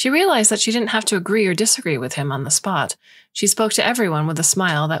 She realized that she didn't have to agree or disagree with him on the spot. She spoke to everyone with a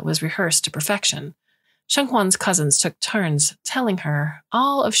smile that was rehearsed to perfection. Shenghuan's cousins took turns telling her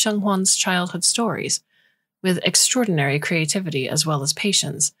all of Shenghuan's childhood stories, with extraordinary creativity as well as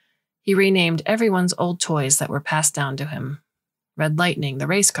patience. He renamed everyone's old toys that were passed down to him. Red Lightning, the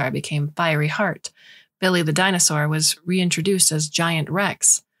race car, became Fiery Heart. Billy the dinosaur was reintroduced as Giant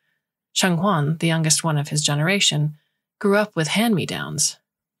Rex. Shenghuan, the youngest one of his generation, grew up with hand-me-downs.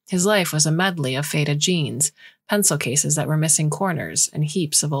 His life was a medley of faded jeans, pencil cases that were missing corners, and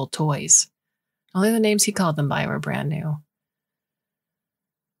heaps of old toys. Only the names he called them by were brand new.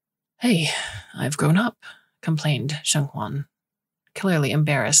 Hey, I've grown up, complained Shenghuan, clearly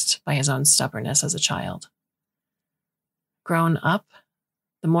embarrassed by his own stubbornness as a child. Grown up?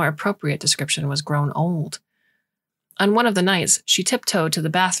 The more appropriate description was grown old. On one of the nights, she tiptoed to the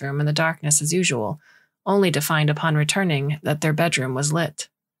bathroom in the darkness as usual, only to find upon returning that their bedroom was lit.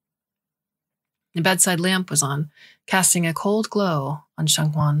 The bedside lamp was on, casting a cold glow on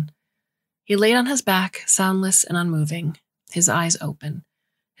Shenghuan. He laid on his back, soundless and unmoving, his eyes open.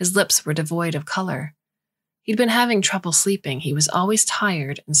 His lips were devoid of color. He'd been having trouble sleeping. He was always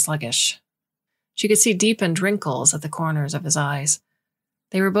tired and sluggish. She could see deepened wrinkles at the corners of his eyes.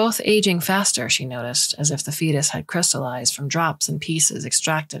 They were both aging faster, she noticed, as if the fetus had crystallized from drops and pieces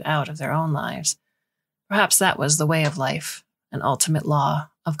extracted out of their own lives. Perhaps that was the way of life, an ultimate law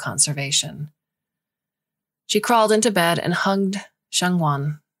of conservation. She crawled into bed and hugged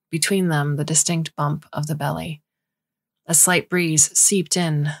Shenghuan, between them the distinct bump of the belly. A slight breeze seeped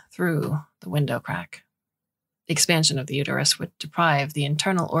in through the window crack. The expansion of the uterus would deprive the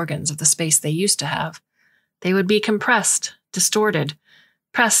internal organs of the space they used to have. They would be compressed, distorted,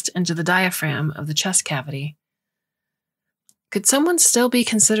 pressed into the diaphragm of the chest cavity. Could someone still be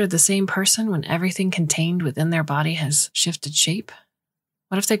considered the same person when everything contained within their body has shifted shape?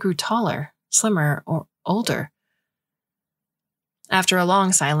 What if they grew taller, slimmer, or older? After a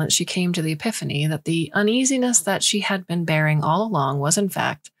long silence, she came to the epiphany that the uneasiness that she had been bearing all along was, in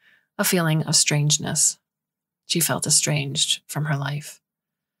fact, a feeling of strangeness. She felt estranged from her life.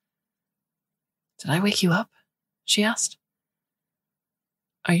 Did I wake you up? She asked.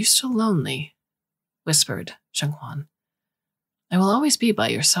 Are you still lonely? Whispered Shenghuan. I will always be by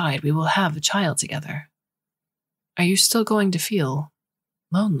your side. We will have a child together. Are you still going to feel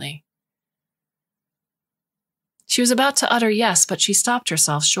lonely? She was about to utter yes, but she stopped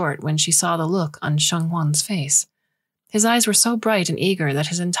herself short when she saw the look on Shenghuan's face. His eyes were so bright and eager that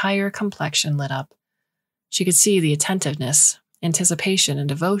his entire complexion lit up. She could see the attentiveness, anticipation, and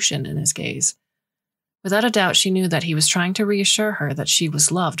devotion in his gaze. Without a doubt, she knew that he was trying to reassure her that she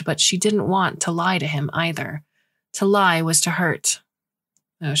was loved, but she didn't want to lie to him either. To lie was to hurt.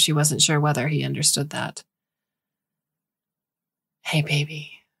 Though she wasn't sure whether he understood that. Hey,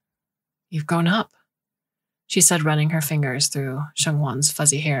 baby, you've grown up, she said, running her fingers through Shenghuan's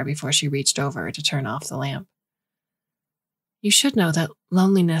fuzzy hair before she reached over to turn off the lamp. You should know that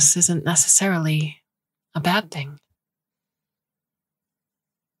loneliness isn't necessarily a bad thing.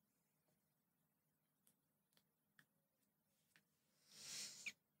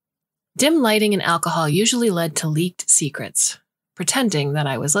 Dim lighting and alcohol usually led to leaked secrets. Pretending that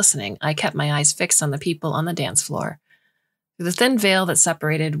I was listening, I kept my eyes fixed on the people on the dance floor. Through the thin veil that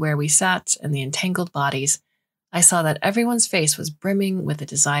separated where we sat and the entangled bodies, I saw that everyone's face was brimming with the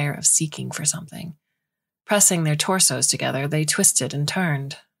desire of seeking for something. Pressing their torsos together, they twisted and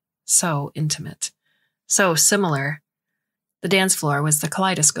turned. So intimate. So similar. The dance floor was the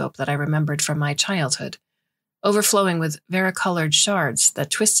kaleidoscope that I remembered from my childhood, overflowing with varicolored shards that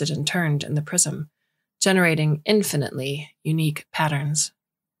twisted and turned in the prism, generating infinitely unique patterns.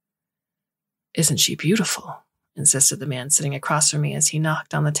 Isn't she beautiful? Insisted the man sitting across from me as he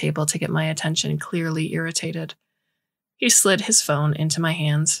knocked on the table to get my attention, clearly irritated. He slid his phone into my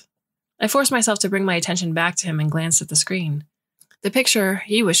hands. I forced myself to bring my attention back to him and glanced at the screen. The picture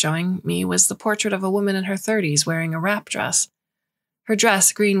he was showing me was the portrait of a woman in her 30s wearing a wrap dress. Her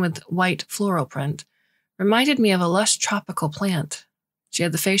dress, green with white floral print, reminded me of a lush tropical plant. She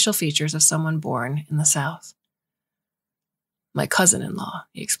had the facial features of someone born in the South. My cousin-in-law,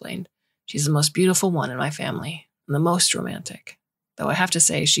 he explained. She's the most beautiful one in my family, and the most romantic. Though I have to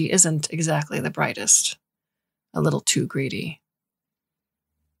say she isn't exactly the brightest. A little too greedy.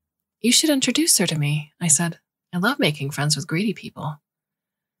 You should introduce her to me, I said. I love making friends with greedy people.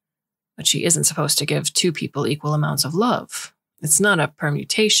 But she isn't supposed to give two people equal amounts of love. It's not a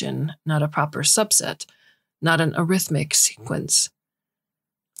permutation, not a proper subset, not an arithmetic sequence.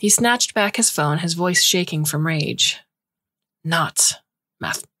 He snatched back his phone, his voice shaking from rage. Not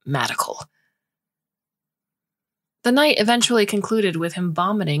mathematical. The night eventually concluded with him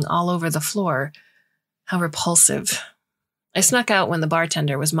vomiting all over the floor. How repulsive. I snuck out when the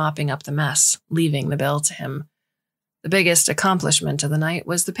bartender was mopping up the mess, leaving the bill to him. The biggest accomplishment of the night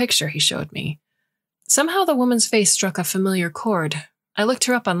was the picture he showed me. Somehow the woman's face struck a familiar chord. I looked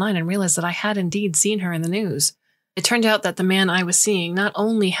her up online and realized that I had indeed seen her in the news. It turned out that the man I was seeing not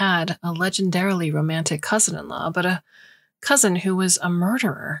only had a legendarily romantic cousin-in-law, but a cousin who was a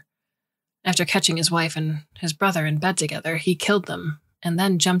murderer. After catching his wife and his brother in bed together, he killed them and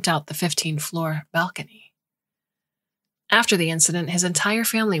then jumped out the 15th-floor balcony. After the incident, his entire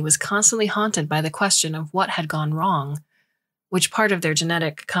family was constantly haunted by the question of what had gone wrong. Which part of their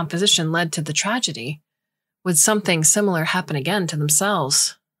genetic composition led to the tragedy? Would something similar happen again to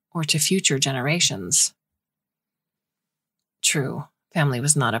themselves or to future generations? True, family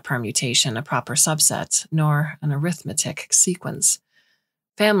was not a permutation, a proper subset, nor an arithmetic sequence.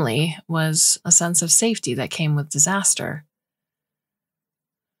 Family was a sense of safety that came with disaster.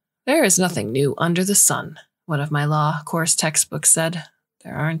 There is nothing new under the sun, one of my law course textbooks said.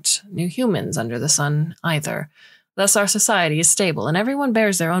 There aren't new humans under the sun either. Thus our society is stable and everyone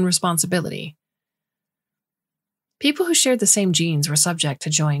bears their own responsibility. People who shared the same genes were subject to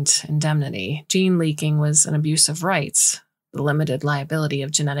joint indemnity. Gene leaking was an abuse of rights, the limited liability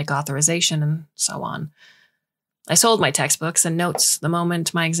of genetic authorization, and so on. I sold my textbooks and notes the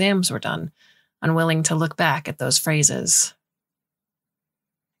moment my exams were done, unwilling to look back at those phrases.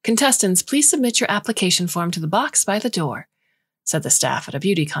 Contestants, please submit your application form to the box by the door, said the staff at a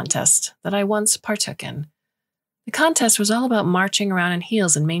beauty contest that I once partook in. The contest was all about marching around in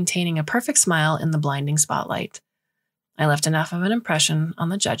heels and maintaining a perfect smile in the blinding spotlight. I left enough of an impression on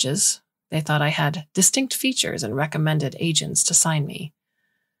the judges. They thought I had distinct features and recommended agents to sign me.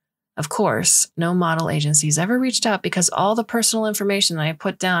 Of course, no model agencies ever reached out because all the personal information I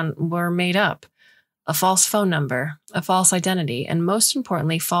put down were made up. A false phone number, a false identity, and most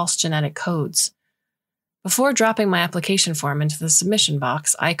importantly, false genetic codes. Before dropping my application form into the submission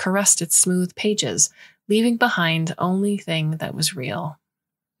box, I caressed its smooth pages, leaving behind the only thing that was real,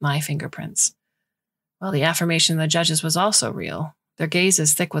 my fingerprints. Well, the affirmation of the judges was also real. Their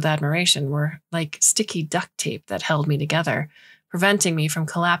gazes, thick with admiration, were like sticky duct tape that held me together, preventing me from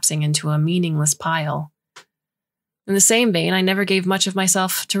collapsing into a meaningless pile. In the same vein, I never gave much of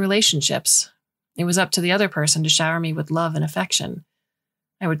myself to relationships. It was up to the other person to shower me with love and affection.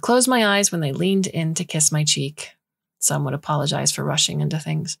 I would close my eyes when they leaned in to kiss my cheek. Some would apologize for rushing into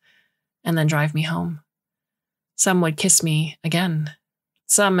things, and then drive me home. Some would kiss me again.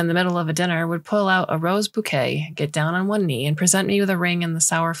 Some, in the middle of a dinner, would pull out a rose bouquet, get down on one knee, and present me with a ring and the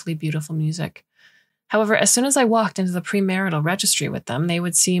sourfully beautiful music. However, as soon as I walked into the premarital registry with them, they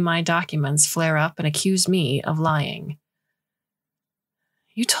would see my documents flare up and accuse me of lying.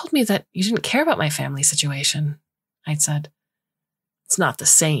 You told me that you didn't care about my family situation, I'd said. It's not the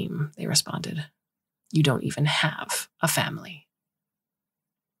same, they responded. You don't even have a family.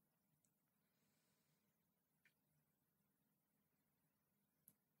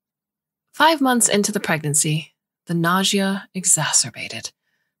 "5 months into the pregnancy, the nausea exacerbated.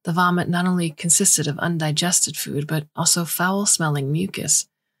 The vomit not only consisted of undigested food, but also foul-smelling mucus,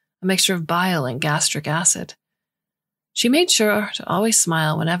 a mixture of bile and gastric acid. She made sure to always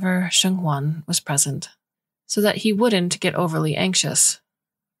smile whenever Shenghuan was present, so that he wouldn't get overly anxious.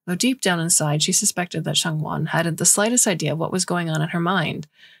 Though deep down inside, she suspected that Shenghuan hadn't the slightest idea of what was going on in her mind,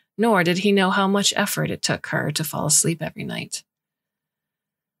 nor did he know how much effort it took her to fall asleep every night.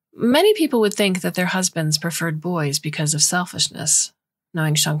 Many people would think that their husbands preferred boys because of selfishness.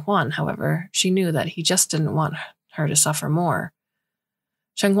 Knowing Shenghuan, however, she knew that he just didn't want her to suffer more.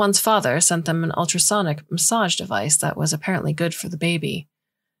 Shenghuan's father sent them an ultrasonic massage device that was apparently good for the baby.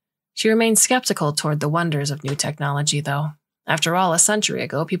 She remained skeptical toward the wonders of new technology, though. After all, a century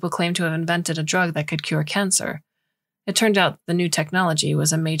ago, people claimed to have invented a drug that could cure cancer. It turned out the new technology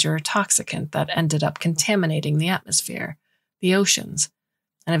was a major toxicant that ended up contaminating the atmosphere, the oceans,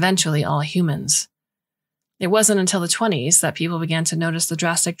 and eventually all humans. It wasn't until the 1920s that people began to notice the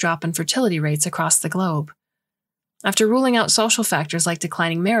drastic drop in fertility rates across the globe. After ruling out social factors like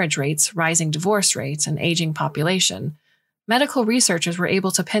declining marriage rates, rising divorce rates, and aging population, medical researchers were able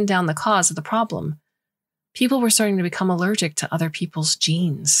to pin down the cause of the problem. People were starting to become allergic to other people's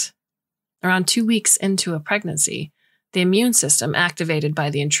genes. Around 2 weeks into a pregnancy, the immune system, activated by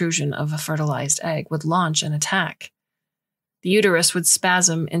the intrusion of a fertilized egg, would launch an attack. The uterus would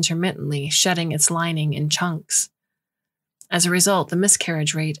spasm intermittently, shedding its lining in chunks. As a result, the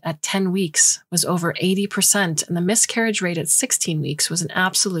miscarriage rate at 10 weeks was over 80%, and the miscarriage rate at 16 weeks was an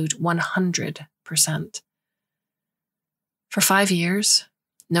absolute 100%. For 5 years,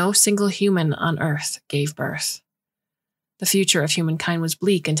 no single human on Earth gave birth. The future of humankind was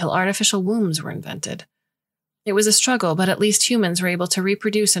bleak until artificial wombs were invented. It was a struggle, but at least humans were able to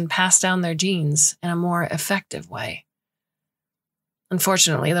reproduce and pass down their genes in a more effective way.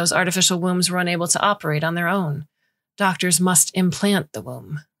 Unfortunately, those artificial wombs were unable to operate on their own. Doctors must implant the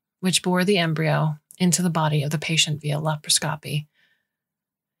womb, which bore the embryo into the body of the patient via laparoscopy.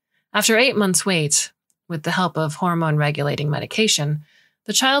 After 8 months' wait, with the help of hormone-regulating medication,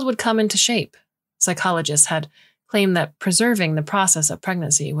 the child would come into shape. Psychologists had claimed that preserving the process of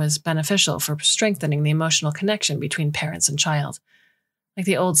pregnancy was beneficial for strengthening the emotional connection between parents and child. Like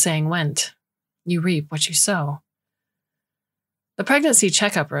the old saying went, "You reap what you sow." The pregnancy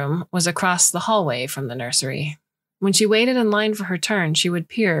checkup room was across the hallway from the nursery. When she waited in line for her turn, she would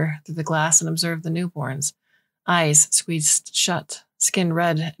peer through the glass and observe the newborns, eyes squeezed shut, skin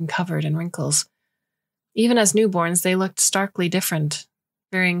red and covered in wrinkles. Even as newborns, they looked starkly different,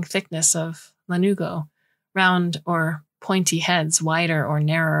 varying thickness of lanugo, round or pointy heads, wider or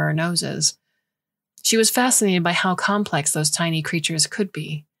narrower noses. She was fascinated by how complex those tiny creatures could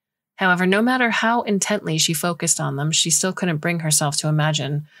be. However, no matter how intently she focused on them, she still couldn't bring herself to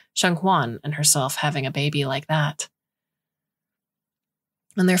imagine Shenghuan and herself having a baby like that.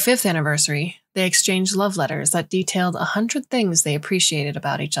 On their 5th anniversary, they exchanged love letters that detailed 100 things they appreciated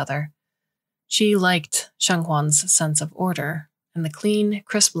about each other. She liked Shenghuan's sense of order and the clean,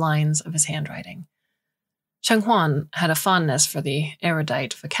 crisp lines of his handwriting. Shenghuan had a fondness for the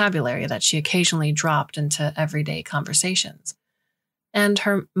erudite vocabulary that she occasionally dropped into everyday conversations, and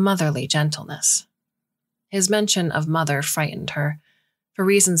her motherly gentleness. His mention of mother frightened her, for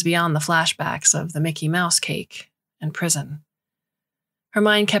reasons beyond the flashbacks of the Mickey Mouse cake and prison. Her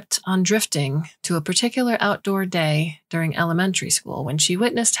mind kept on drifting to a particular outdoor day during elementary school when she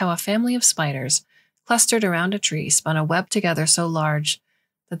witnessed how a family of spiders clustered around a tree spun a web together so large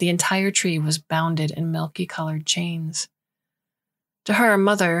that the entire tree was bounded in milky-colored chains. To her,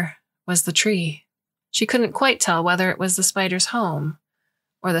 mother was the tree. She couldn't quite tell whether it was the spider's home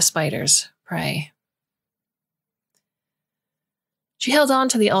or the spider's prey. She held on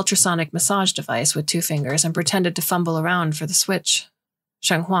to the ultrasonic massage device with 2 fingers and pretended to fumble around for the switch.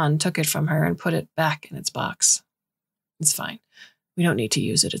 Shenghuan took it from her and put it back in its box. "It's fine. We don't need to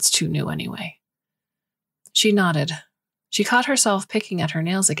use it. It's too new anyway." She nodded. She caught herself picking at her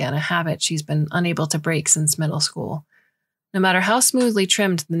nails again, a habit she's been unable to break since middle school. No matter how smoothly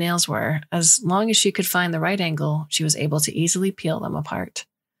trimmed the nails were, as long as she could find the right angle, she was able to easily peel them apart.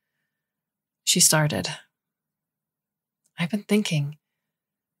 She started. "I've been thinking."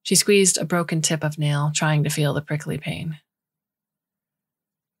 She squeezed a broken tip of nail, trying to feel the prickly pain.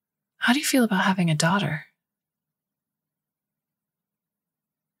 "How do you feel about having a daughter?"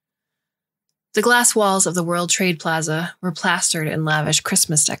 The glass walls of the World Trade Plaza were plastered in lavish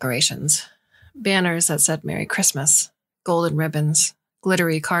Christmas decorations. Banners that said Merry Christmas, golden ribbons,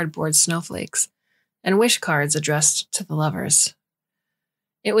 glittery cardboard snowflakes, and wish cards addressed to the lovers.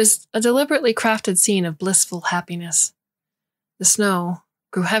 It was a deliberately crafted scene of blissful happiness. The snow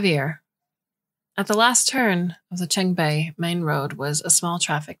grew heavier. At the last turn of the Chengbei main road was a small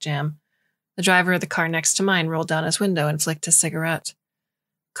traffic jam. The driver of the car next to mine rolled down his window and flicked his cigarette.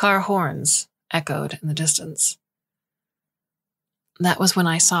 Car horns echoed in the distance. That was when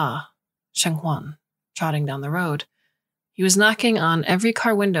I saw Shenghuan trotting down the road. He was knocking on every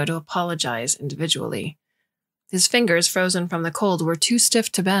car window to apologize individually. His fingers, frozen from the cold, were too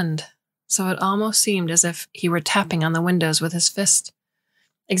stiff to bend, so it almost seemed as if he were tapping on the windows with his fist.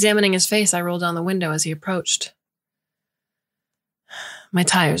 Examining his face, I rolled down the window as he approached. "My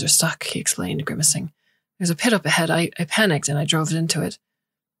tires are stuck," he explained, grimacing. "There's a pit up ahead. I panicked and I drove into it.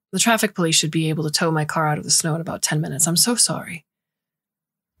 The traffic police should be able to tow my car out of the snow in about 10 minutes. I'm so sorry."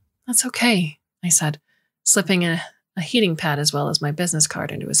 "That's okay," I said, slipping a heating pad as well as my business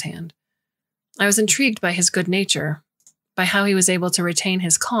card into his hand. I was intrigued by his good nature, by how he was able to retain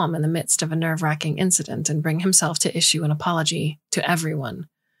his calm in the midst of a nerve-wracking incident and bring himself to issue an apology to everyone.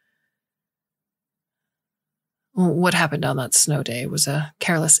 What happened on that snow day was a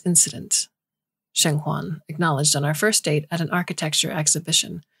careless incident, Sheng Huan acknowledged on our first date at an architecture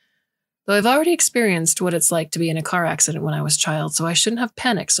exhibition. Though I've already experienced what it's like to be in a car accident when I was a child, so I shouldn't have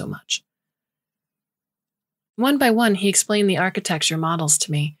panicked so much. One by one, he explained the architecture models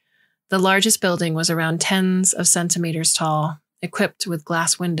to me. The largest building was around tens of centimeters tall, equipped with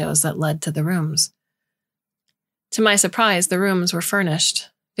glass windows that led to the rooms. To my surprise, the rooms were furnished,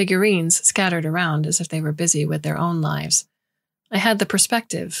 figurines scattered around as if they were busy with their own lives. I had the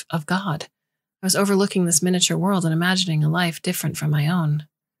perspective of God. I was overlooking this miniature world and imagining a life different from my own.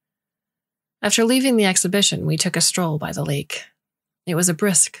 After leaving the exhibition, we took a stroll by the lake. It was a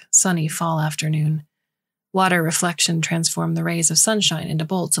brisk, sunny fall afternoon. Water reflection transformed the rays of sunshine into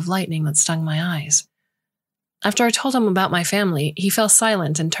bolts of lightning that stung my eyes. After I told him about my family, he fell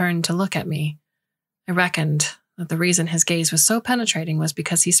silent and turned to look at me. I reckoned that the reason his gaze was so penetrating was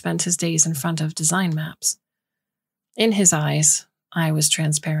because he spent his days in front of design maps. In his eyes, I was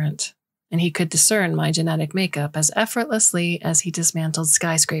transparent, and he could discern my genetic makeup as effortlessly as he dismantled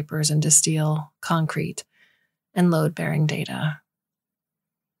skyscrapers into steel, concrete, and load-bearing data.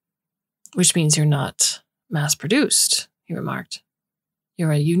 Which means you're not mass-produced, he remarked.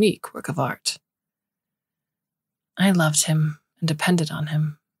 You're a unique work of art. I loved him and depended on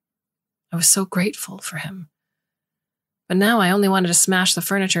him. I was so grateful for him. But now I only wanted to smash the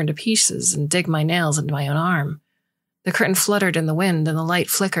furniture into pieces and dig my nails into my own arm. The curtain fluttered in the wind and the light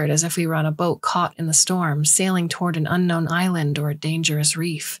flickered as if we were on a boat caught in the storm, sailing toward an unknown island or a dangerous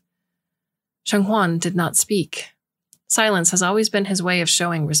reef. Sheng Huan did not speak. Silence has always been his way of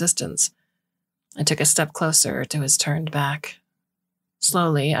showing resistance. I took a step closer to his turned back.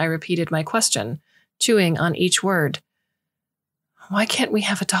 Slowly, I repeated my question, chewing on each word. Why can't we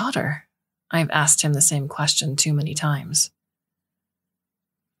have a daughter? I've asked him the same question too many times.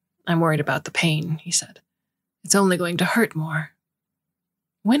 I'm worried about the pain, he said. It's only going to hurt more.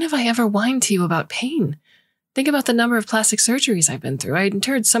 When have I ever whined to you about pain? Think about the number of plastic surgeries I've been through. I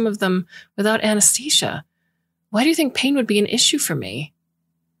endured some of them without anesthesia. Why do you think pain would be an issue for me?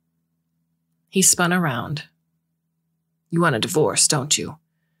 He spun around. You want a divorce, don't you?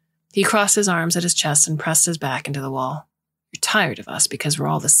 He crossed his arms at his chest and pressed his back into the wall. You're tired of us because we're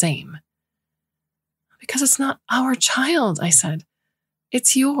all the same. Because it's not our child, I said.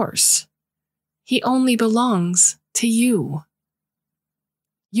 It's yours. He only belongs to you.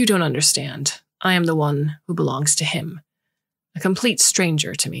 You don't understand. I am the one who belongs to him. A complete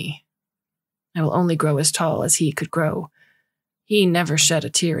stranger to me. I will only grow as tall as he could grow. He never shed a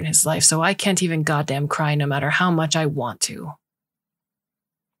tear in his life, so I can't even goddamn cry no matter how much I want to.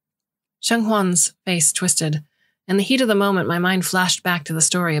 Sheng Huan's face twisted. In the heat of the moment, my mind flashed back to the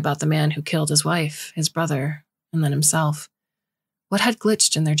story about the man who killed his wife, his brother, and then himself. What had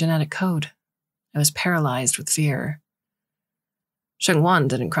glitched in their genetic code? I was paralyzed with fear. Sheng Huan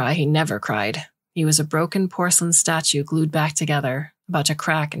didn't cry. He never cried. He was a broken porcelain statue glued back together, about to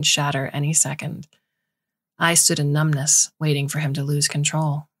crack and shatter any second. I stood in numbness, waiting for him to lose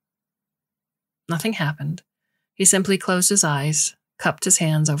control. Nothing happened. He simply closed his eyes, cupped his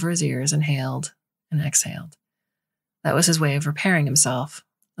hands over his ears, inhaled and exhaled. That was his way of repairing himself,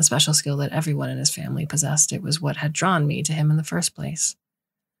 a special skill that everyone in his family possessed. It was what had drawn me to him in the first place.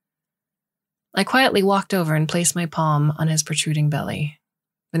 I quietly walked over and placed my palm on his protruding belly.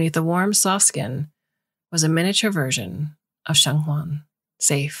 Beneath the warm, soft skin was a miniature version of Sheng Huan,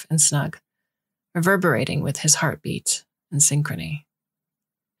 safe and snug, reverberating with his heartbeat and synchrony.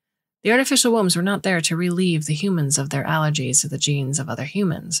 The artificial wombs were not there to relieve the humans of their allergies to the genes of other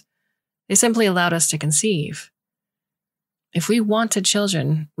humans. They simply allowed us to conceive. If we wanted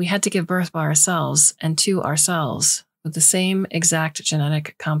children, we had to give birth by ourselves and to ourselves with the same exact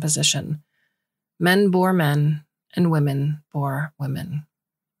genetic composition. Men bore men, and women bore women.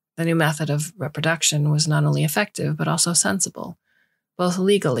 The new method of reproduction was not only effective, but also sensible, both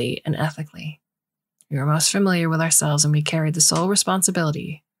legally and ethically. We were most familiar with ourselves, and we carried the sole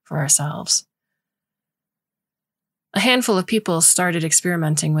responsibility for ourselves. A handful of people started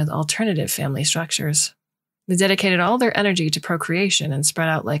experimenting with alternative family structures. They dedicated all their energy to procreation and spread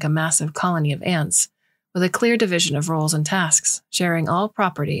out like a massive colony of ants, with a clear division of roles and tasks, sharing all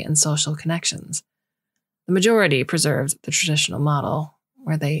property and social connections. The majority preserved the traditional model,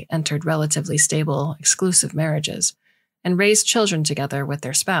 where they entered relatively stable, exclusive marriages and raised children together with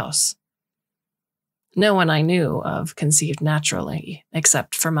their spouse. No one I knew of conceived naturally,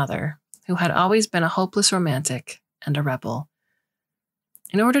 except for Mother, who had always been a hopeless romantic and a rebel.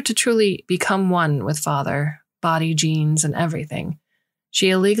 In order to truly become one with Father, body, genes, and everything, she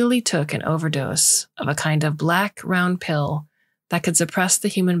illegally took an overdose of a kind of black round pill that could suppress the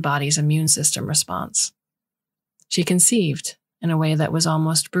human body's immune system response. She conceived in a way that was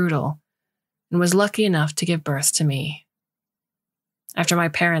almost brutal and was lucky enough to give birth to me. After my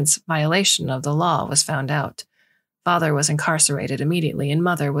parents' violation of the law was found out, father was incarcerated immediately and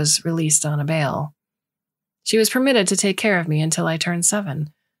mother was released on a bail. She was permitted to take care of me until I turned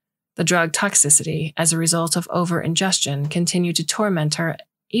 7. The drug toxicity as a result of over-ingestion continued to torment her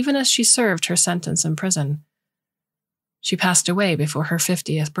even as she served her sentence in prison. She passed away before her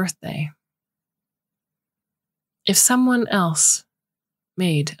 50th birthday. If someone else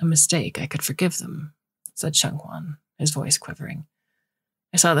made a mistake, I could forgive them, said Shenghuan, his voice quivering.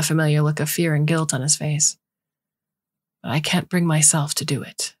 I saw the familiar look of fear and guilt on his face. But I can't bring myself to do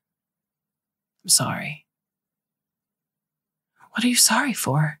it. I'm sorry. What are you sorry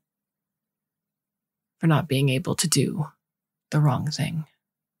for? For not being able to do the wrong thing.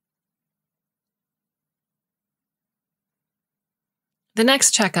 The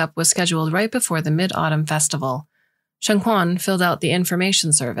next checkup was scheduled right before the Mid-Autumn Festival. Shenghuan filled out the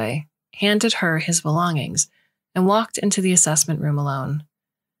information survey, handed her his belongings, and walked into the assessment room alone.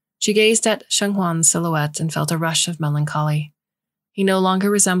 She gazed at Shenghuan's silhouette and felt a rush of melancholy. He no longer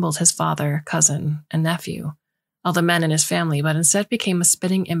resembled his father, cousin, and nephew, all the men in his family, but instead became a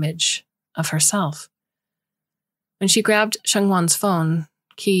spitting image of herself. When she grabbed Shenghuan's phone,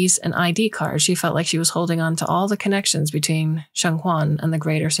 keys, and ID card, she felt like she was holding on to all the connections between Shenghuan and the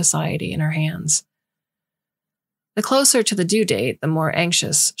greater society in her hands. The closer to the due date, the more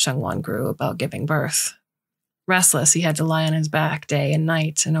anxious Shenghuan grew about giving birth. Restless, he had to lie on his back day and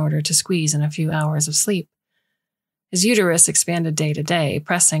night in order to squeeze in a few hours of sleep. His uterus expanded day to day,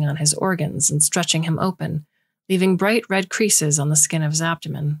 pressing on his organs and stretching him open, leaving bright red creases on the skin of his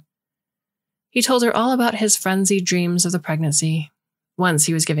abdomen. He told her all about his frenzied dreams of the pregnancy. Once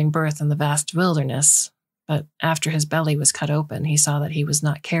he was giving birth in the vast wilderness, but after his belly was cut open, he saw that he was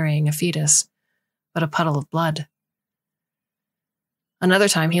not carrying a fetus, but a puddle of blood. Another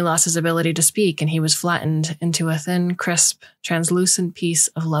time, he lost his ability to speak, and he was flattened into a thin, crisp, translucent piece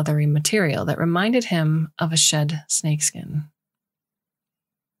of leathery material that reminded him of a shed snakeskin.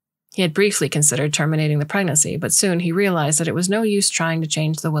 He had briefly considered terminating the pregnancy, but soon he realized that it was no use trying to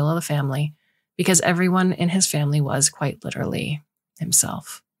change the will of the family, because everyone in his family was, quite literally,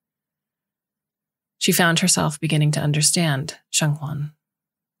 himself. She found herself beginning to understand Shenghuan.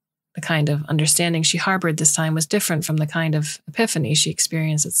 The kind of understanding she harbored this time was different from the kind of epiphany she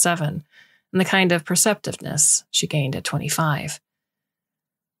experienced at 7, and the kind of perceptiveness she gained at 25.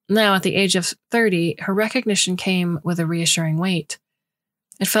 Now, at the age of 30, her recognition came with a reassuring weight.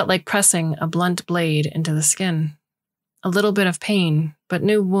 It felt like pressing a blunt blade into the skin. A little bit of pain, but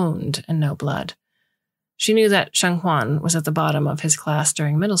no wound and no blood. She knew that Shenghuan was at the bottom of his class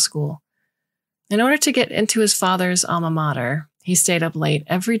during middle school. In order to get into his father's alma mater, he stayed up late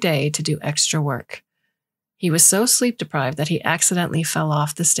every day to do extra work. He was so sleep-deprived that he accidentally fell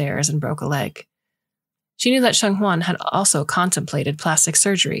off the stairs and broke a leg. She knew that Shenghuan had also contemplated plastic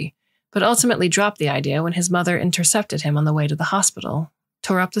surgery, but ultimately dropped the idea when his mother intercepted him on the way to the hospital,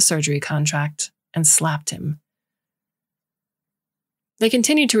 tore up the surgery contract, and slapped him. They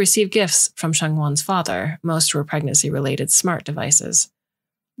continued to receive gifts from Shenghuan's father. Most were pregnancy-related smart devices.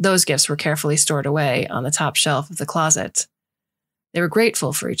 Those gifts were carefully stored away on the top shelf of the closet. They were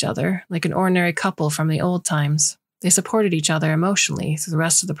grateful for each other, like an ordinary couple from the old times. They supported each other emotionally through the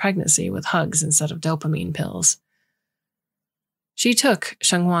rest of the pregnancy with hugs instead of dopamine pills. She took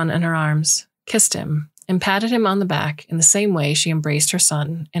Shenghuan in her arms, kissed him, and patted him on the back in the same way she embraced her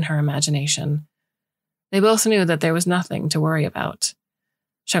son in her imagination. They both knew that there was nothing to worry about.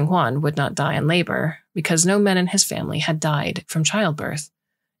 Shenghuan would not die in labor because no men in his family had died from childbirth.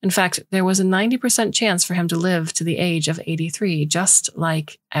 In fact, there was a 90% chance for him to live to the age of 83, just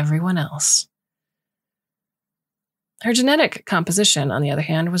like everyone else. Her genetic composition, on the other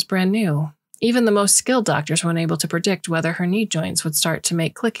hand, was brand new. Even the most skilled doctors were unable to predict whether her knee joints would start to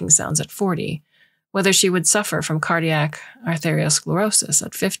make clicking sounds at 40, whether she would suffer from cardiac arteriosclerosis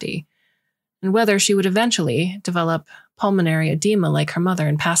at 50, and whether she would eventually develop pulmonary edema like her mother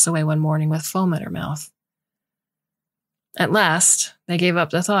and pass away one morning with foam in her mouth. At last, they gave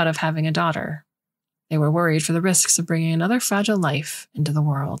up the thought of having a daughter. They were worried for the risks of bringing another fragile life into the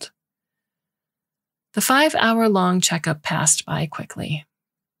world. The 5-hour-long checkup passed by quickly.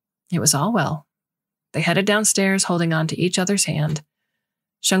 It was all well. They headed downstairs, holding on to each other's hand.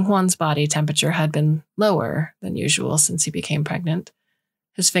 Shenghuan's body temperature had been lower than usual since he became pregnant.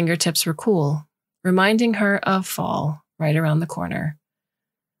 His fingertips were cool, reminding her of fall right around the corner.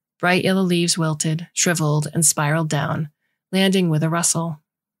 Bright yellow leaves wilted, shriveled, and spiraled down, landing with a rustle.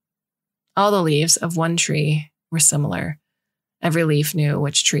 All the leaves of one tree were similar. Every leaf knew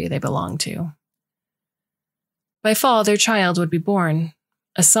which tree they belonged to. By fall, their child would be born,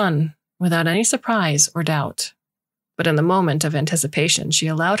 a son, without any surprise or doubt. But in the moment of anticipation, she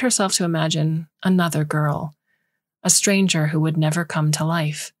allowed herself to imagine another girl, a stranger who would never come to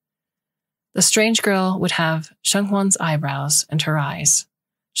life. The strange girl would have Shenghuan's eyebrows and her eyes,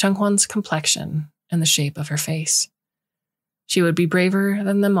 Shenghuan's complexion and the shape of her face. She would be braver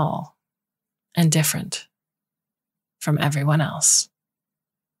than them all, and different from everyone else.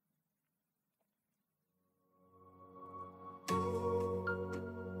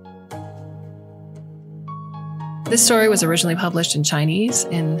 This story was originally published in Chinese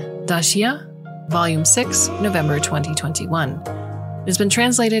in Daxia, Volume 6, November 2021. It has been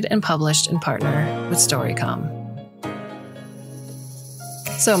translated and published in partner with Storycom.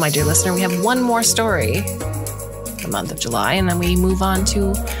 So, my dear listener, we have one more story, the month of July, and then we move on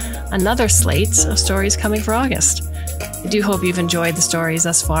to another slate of stories coming for August. I do hope you've enjoyed the stories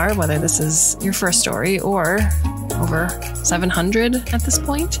thus far, whether this is your first story or over 700 at this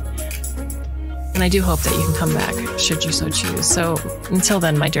point. And I do hope that you can come back, should you so choose. So until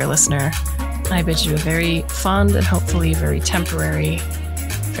then, my dear listener, I bid you a very fond and hopefully very temporary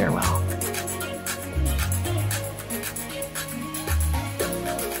farewell.